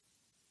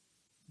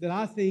that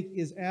I think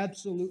is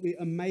absolutely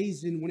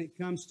amazing when it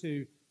comes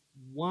to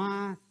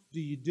why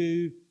do you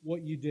do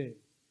what you do?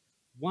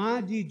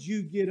 Why did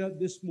you get up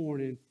this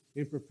morning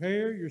and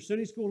prepare your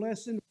Sunday school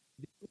lesson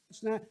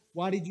last night?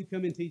 Why did you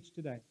come and teach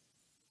today?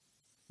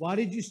 Why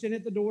did you stand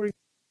at the door?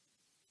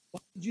 Why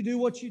did you do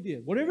what you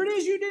did? Whatever it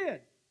is you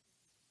did.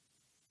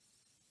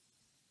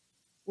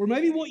 Or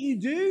maybe what you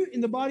do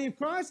in the body of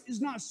Christ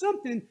is not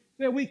something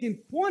that we can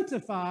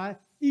quantify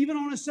even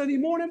on a Sunday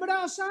morning, but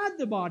outside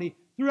the body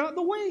throughout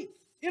the week.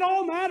 It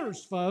all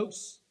matters,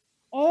 folks.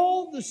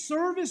 All the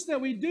service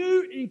that we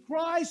do in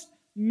Christ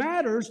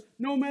matters,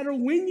 no matter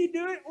when you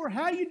do it or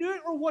how you do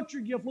it or what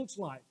your gift looks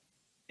like.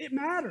 It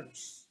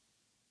matters.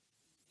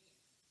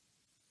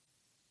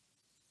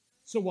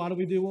 So why do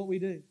we do what we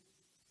do?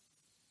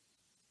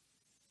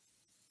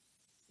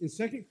 In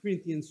 2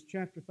 Corinthians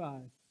chapter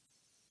 5,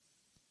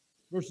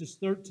 verses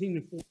 13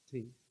 and 14,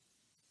 I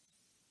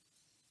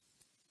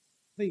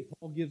think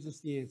Paul gives us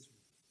the answer.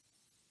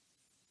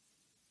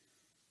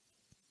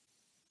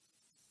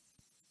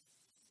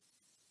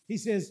 He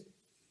says,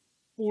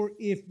 for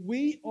if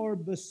we are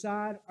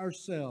beside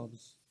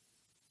ourselves,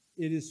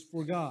 it is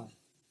for God.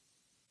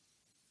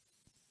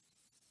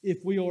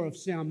 If we are of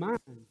sound mind,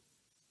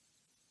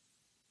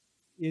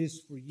 it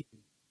is for you.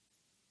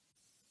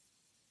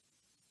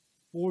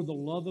 For the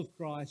love of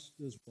Christ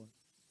does what?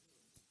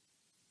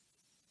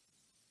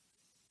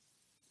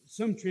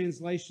 Some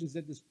translations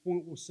at this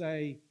point will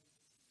say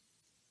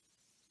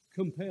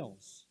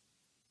compels.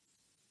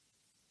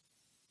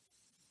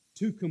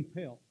 To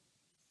compel.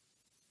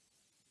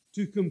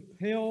 To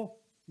compel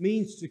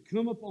means to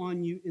come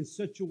upon you in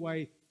such a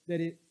way that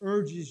it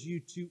urges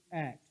you to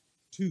act.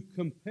 To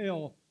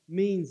compel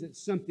means that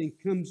something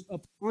comes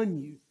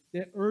upon you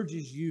that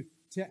urges you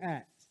to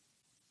act.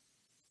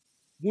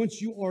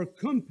 Once you are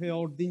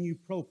compelled, then you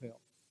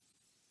propel.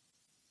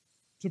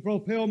 To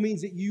propel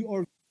means that you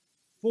are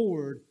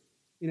forward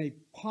in a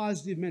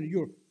positive manner.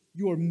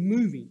 You are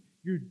moving.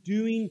 You're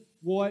doing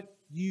what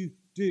you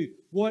do.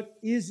 What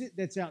is it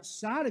that's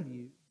outside of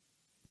you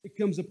that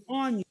comes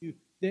upon you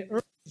that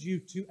urges you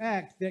to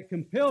act, that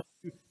compels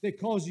you,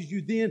 that causes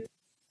you then to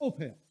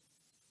propel?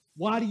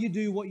 Why do you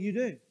do what you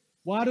do?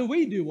 Why do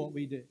we do what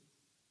we do?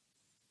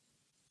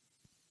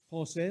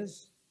 Paul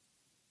says,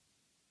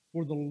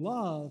 for the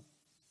love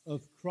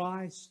of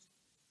Christ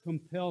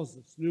compels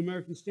us. New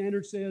American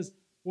Standard says,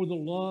 for the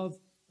love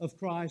of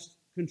Christ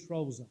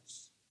controls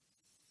us.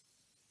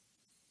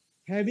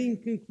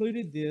 Having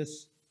concluded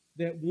this,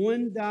 that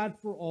one died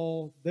for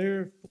all,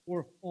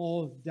 therefore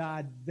all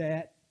died.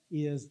 That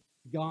is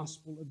the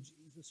gospel of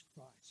Jesus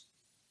Christ.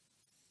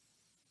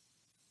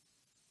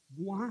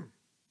 Why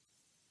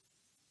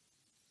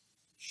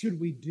should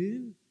we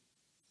do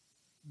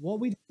what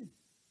we do?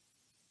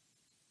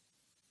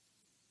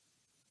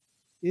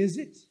 Is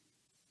it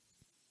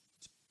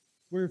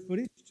square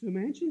footage to a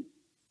mansion?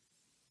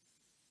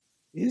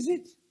 Is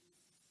it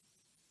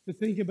to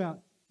think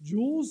about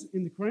jewels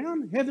in the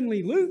crown,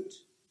 heavenly loot?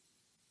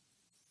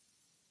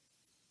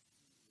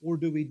 Or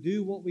do we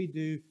do what we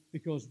do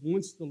because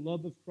once the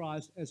love of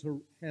Christ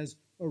has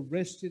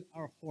arrested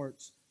our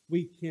hearts,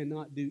 we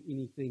cannot do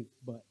anything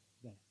but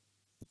that?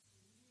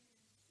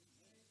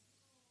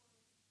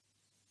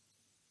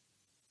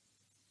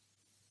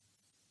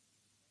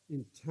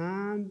 And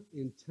time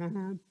and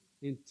time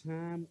and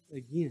time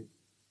again,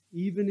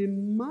 even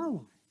in my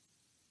life,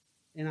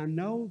 and I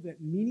know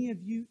that many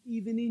of you,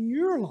 even in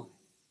your life,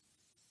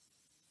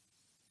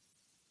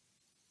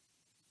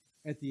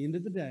 at the end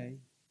of the day,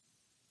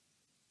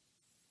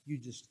 you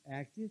just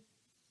acted,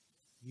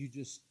 you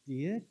just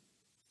did,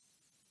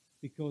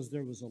 because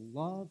there was a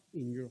love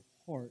in your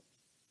heart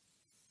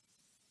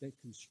that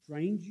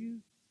constrained you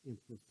and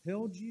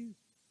propelled you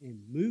and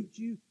moved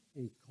you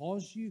and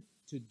caused you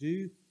to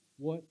do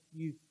what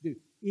you do.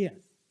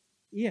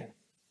 If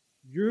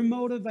your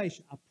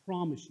motivation, I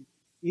promise you,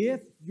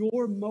 if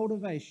your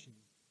motivation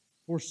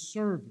for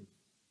serving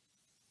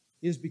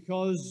is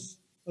because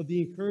of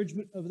the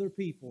encouragement of other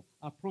people,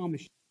 I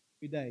promise you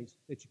 3 days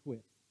that you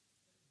quit.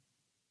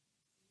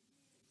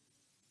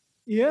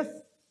 If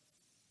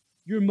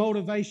your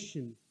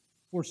motivation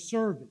for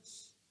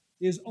service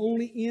is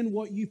only in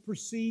what you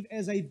perceive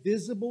as a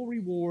visible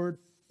reward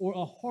or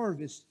a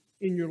harvest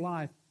in your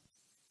life,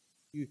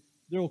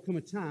 there will come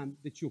a time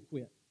that you'll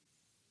quit.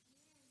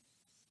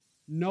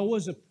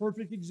 Noah's a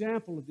perfect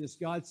example of this.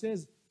 God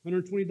says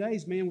 120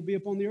 days man will be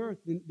upon the earth.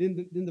 Then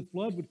the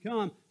flood would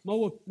come.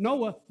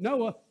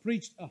 Noah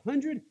preached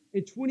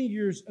 120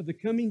 years of the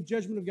coming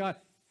judgment of God.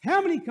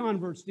 How many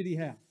converts did he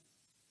have?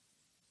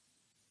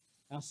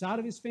 Outside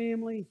of his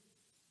family,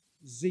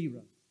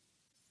 0.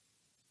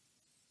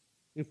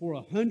 And for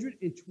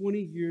 120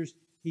 years,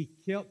 he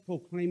kept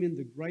proclaiming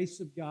the grace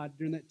of God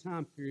during that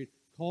time period,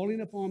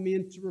 calling upon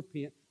men to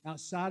repent.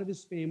 Outside of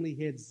his family,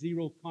 he had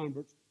 0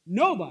 converts.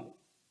 Nobody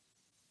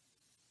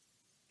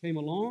came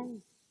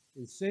along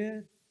and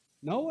said,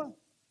 Noah,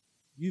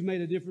 you've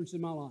made a difference in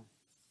my life.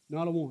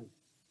 Not a one.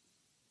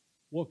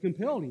 What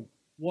compelled him?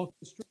 What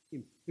constrained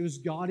him? It was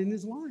God in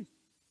his life.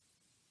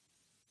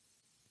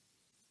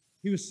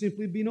 He was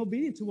simply being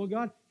obedient to what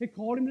God had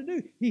called him to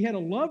do. He had a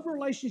love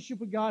relationship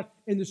with God,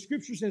 and the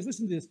Scripture says,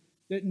 listen to this,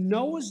 that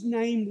Noah's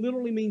name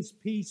literally means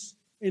peace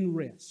and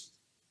rest.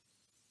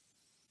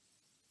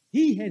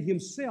 He had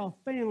himself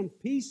found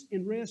peace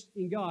and rest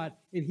in God,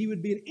 and he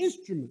would be an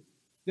instrument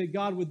that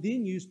God would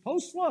then use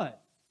post-flood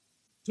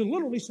to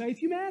literally save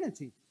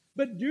humanity.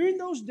 But during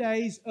those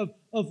days of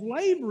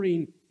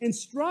laboring and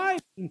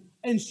striving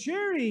and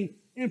sharing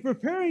and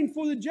preparing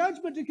for the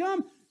judgment to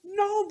come,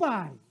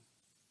 nobody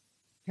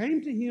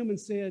came to him and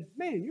said,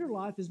 man, your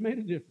life has made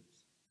a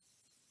difference.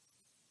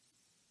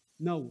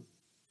 No one.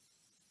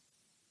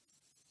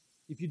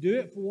 If you do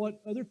it for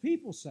what other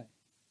people say.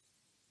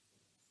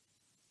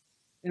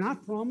 And I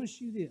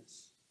promise you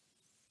this,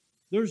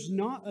 there's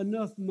not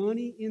enough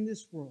money in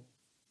this world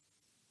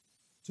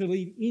to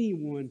lead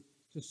anyone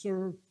to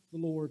serve the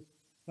Lord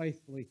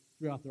faithfully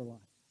throughout their life.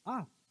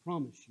 I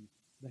promise you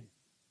that.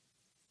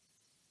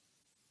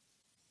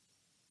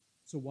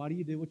 So why do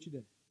you do what you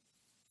do?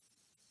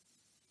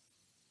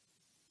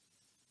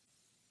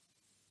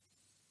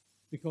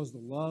 Because the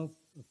love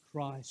of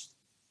Christ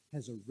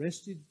has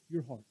arrested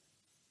your heart.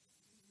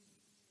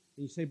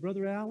 And you say,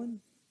 Brother Allen,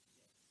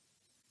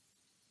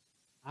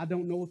 I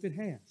don't know if it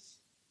has.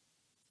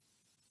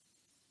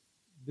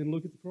 Then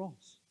look at the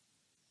cross.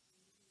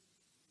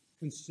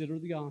 Consider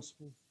the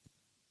gospel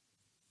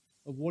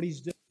of what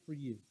he's done for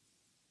you.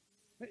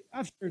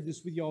 I've shared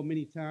this with y'all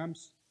many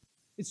times.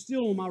 It's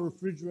still on my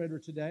refrigerator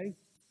today.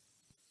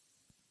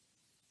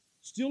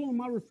 Still on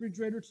my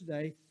refrigerator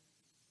today.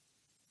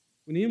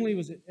 When Emily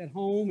was at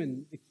home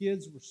and the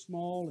kids were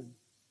small and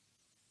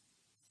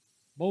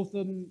both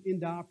of them in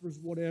diapers,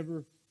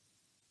 whatever.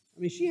 I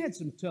mean, she had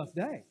some tough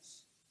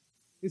days.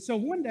 And so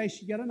one day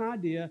she got an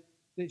idea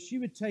that she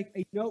would take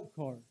a note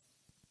card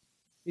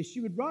and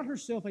she would write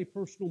herself a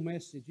personal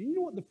message. And you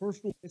know what the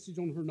personal message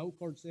on her note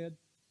card said?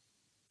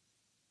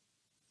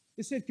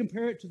 It said,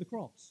 compare it to the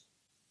cross.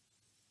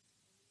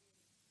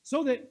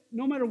 So that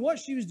no matter what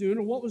she was doing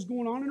or what was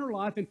going on in her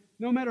life, and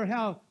no matter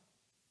how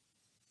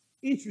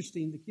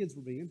interesting the kids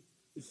were being,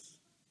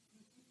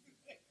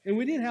 and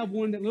we did have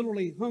one that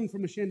literally hung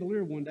from a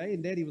chandelier one day,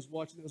 and Daddy was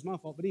watching. It was my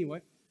fault, but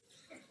anyway.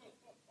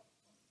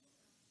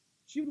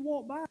 She would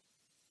walk by.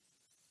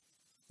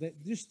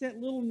 Just that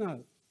little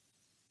note.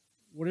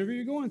 Whatever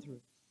you're going through,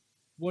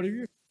 whatever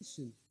you're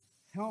facing,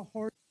 how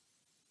hard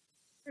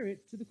you carry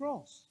it to the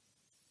cross.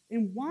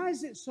 And why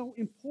is it so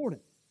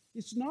important?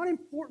 It's not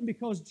important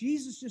because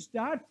Jesus just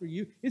died for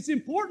you. It's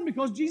important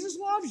because Jesus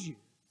loves you.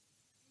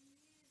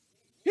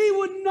 He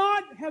would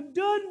not have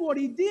done what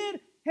he did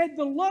had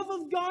the love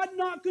of God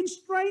not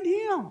constrained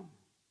him.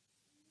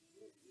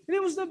 And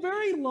it was the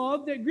very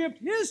love that gripped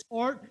his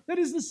heart that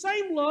is the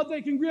same love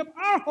that can grip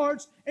our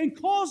hearts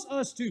and cause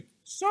us to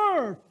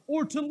serve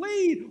or to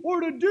lead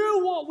or to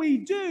do what we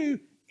do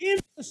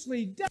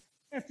endlessly, day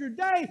after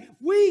day,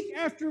 week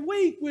after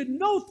week, with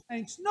no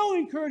thanks, no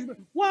encouragement.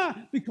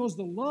 Why? Because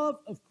the love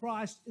of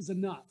Christ is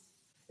enough.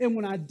 And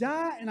when I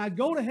die and I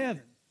go to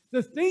heaven,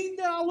 the thing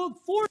that I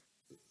look forward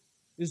to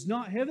is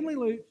not heavenly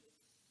loot,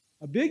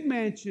 a big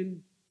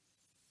mansion,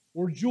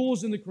 or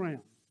jewels in the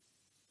crown.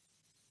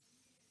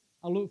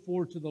 I look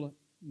forward to the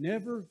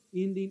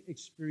never-ending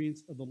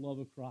experience of the love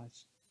of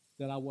Christ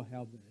that I will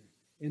have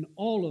there. And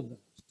all of those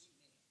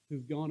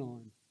who've gone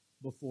on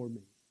before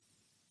me.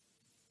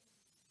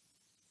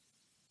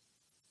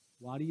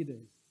 Why do you do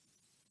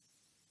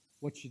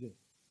what you do?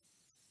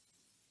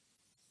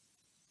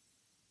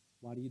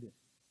 Why do you do?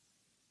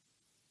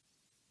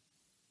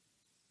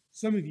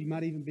 Some of you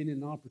might even been in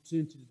an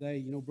opportunity today.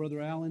 You know,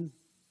 Brother Allen,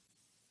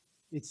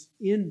 it's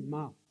in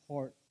my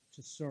heart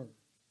to serve.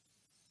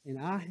 And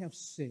I have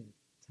said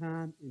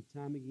time and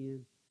time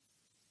again,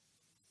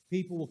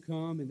 people will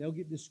come and they'll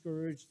get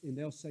discouraged and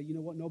they'll say, you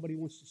know what, nobody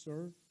wants to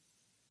serve.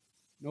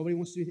 Nobody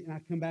wants to do anything.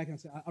 And I come back and I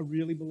say, I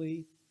really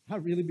believe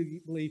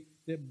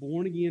that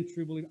born again,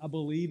 true believer, I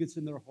believe it's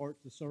in their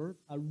heart to serve.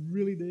 I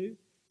really do.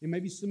 And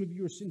maybe some of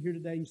you are sitting here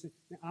today and you say,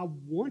 I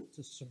want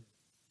to serve.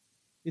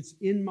 It's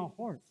in my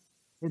heart.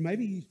 Or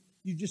maybe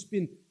you've just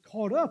been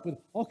caught up with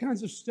all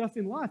kinds of stuff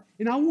in life.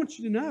 And I want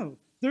you to know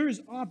there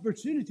is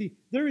opportunity,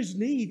 there is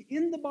need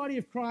in the body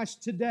of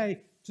Christ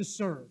today to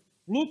serve.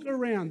 Look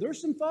around. There's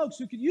some folks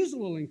who could use a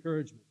little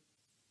encouragement.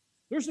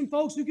 There's some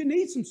folks who can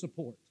need some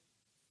support.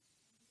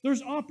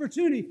 There's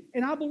opportunity.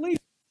 And I believe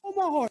in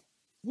my heart,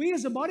 we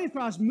as a body of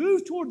Christ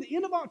move toward the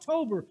end of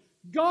October,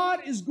 God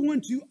is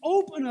going to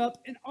open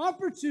up an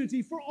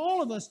opportunity for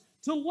all of us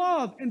to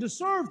love and to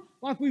serve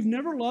like we've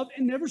never loved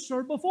and never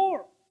served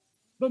before.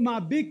 But my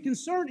big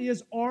concern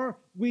is, are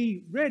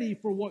we ready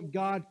for what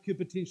God could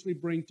potentially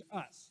bring to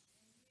us?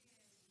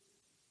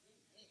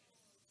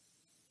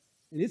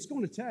 And it's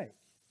going to take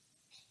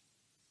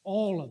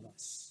all of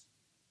us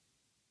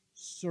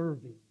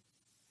serving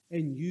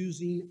and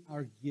using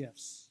our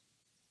gifts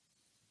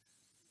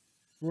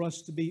for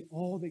us to be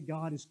all that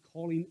God is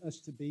calling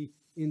us to be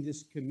in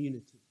this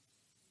community.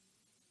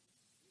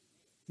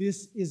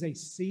 This is a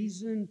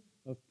season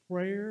of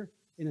prayer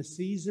and a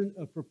season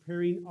of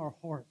preparing our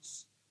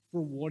hearts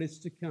for what is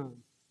to come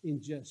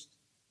in just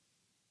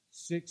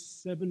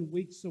 6-7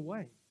 weeks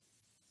away.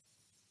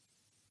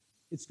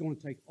 It's going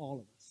to take all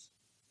of us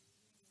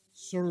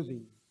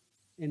serving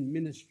and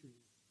ministry.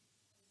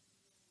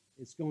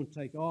 It's going to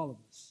take all of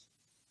us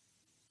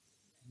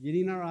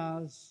getting our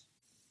eyes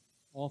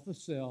off of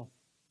self,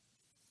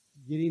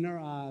 getting our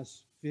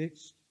eyes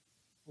fixed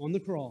on the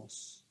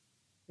cross,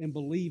 and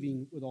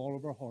believing with all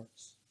of our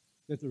hearts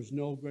that there's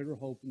no greater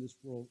hope in this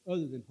world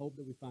other than hope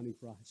that we find in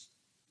Christ.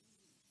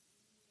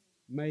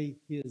 May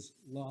His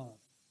love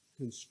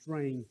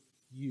constrain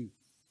you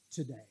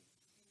today.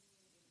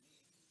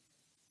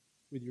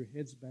 With your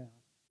heads bowed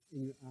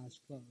and your eyes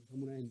closed, I'm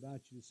going to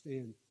invite you to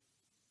stand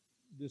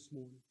this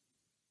morning.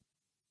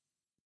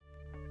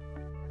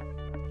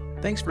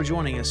 Thanks for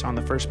joining us on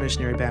the First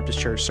Missionary Baptist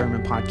Church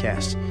Sermon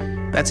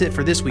Podcast. That's it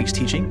for this week's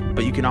teaching,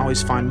 but you can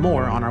always find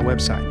more on our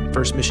website,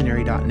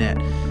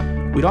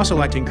 firstmissionary.net. We'd also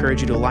like to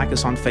encourage you to like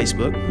us on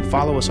Facebook,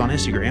 follow us on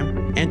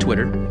Instagram and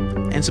Twitter,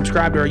 and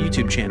subscribe to our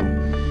YouTube channel.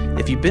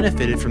 If you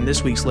benefited from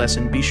this week's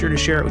lesson, be sure to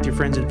share it with your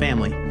friends and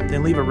family,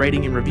 then leave a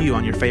rating and review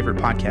on your favorite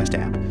podcast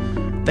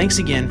app. Thanks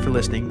again for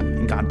listening,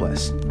 and God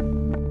bless.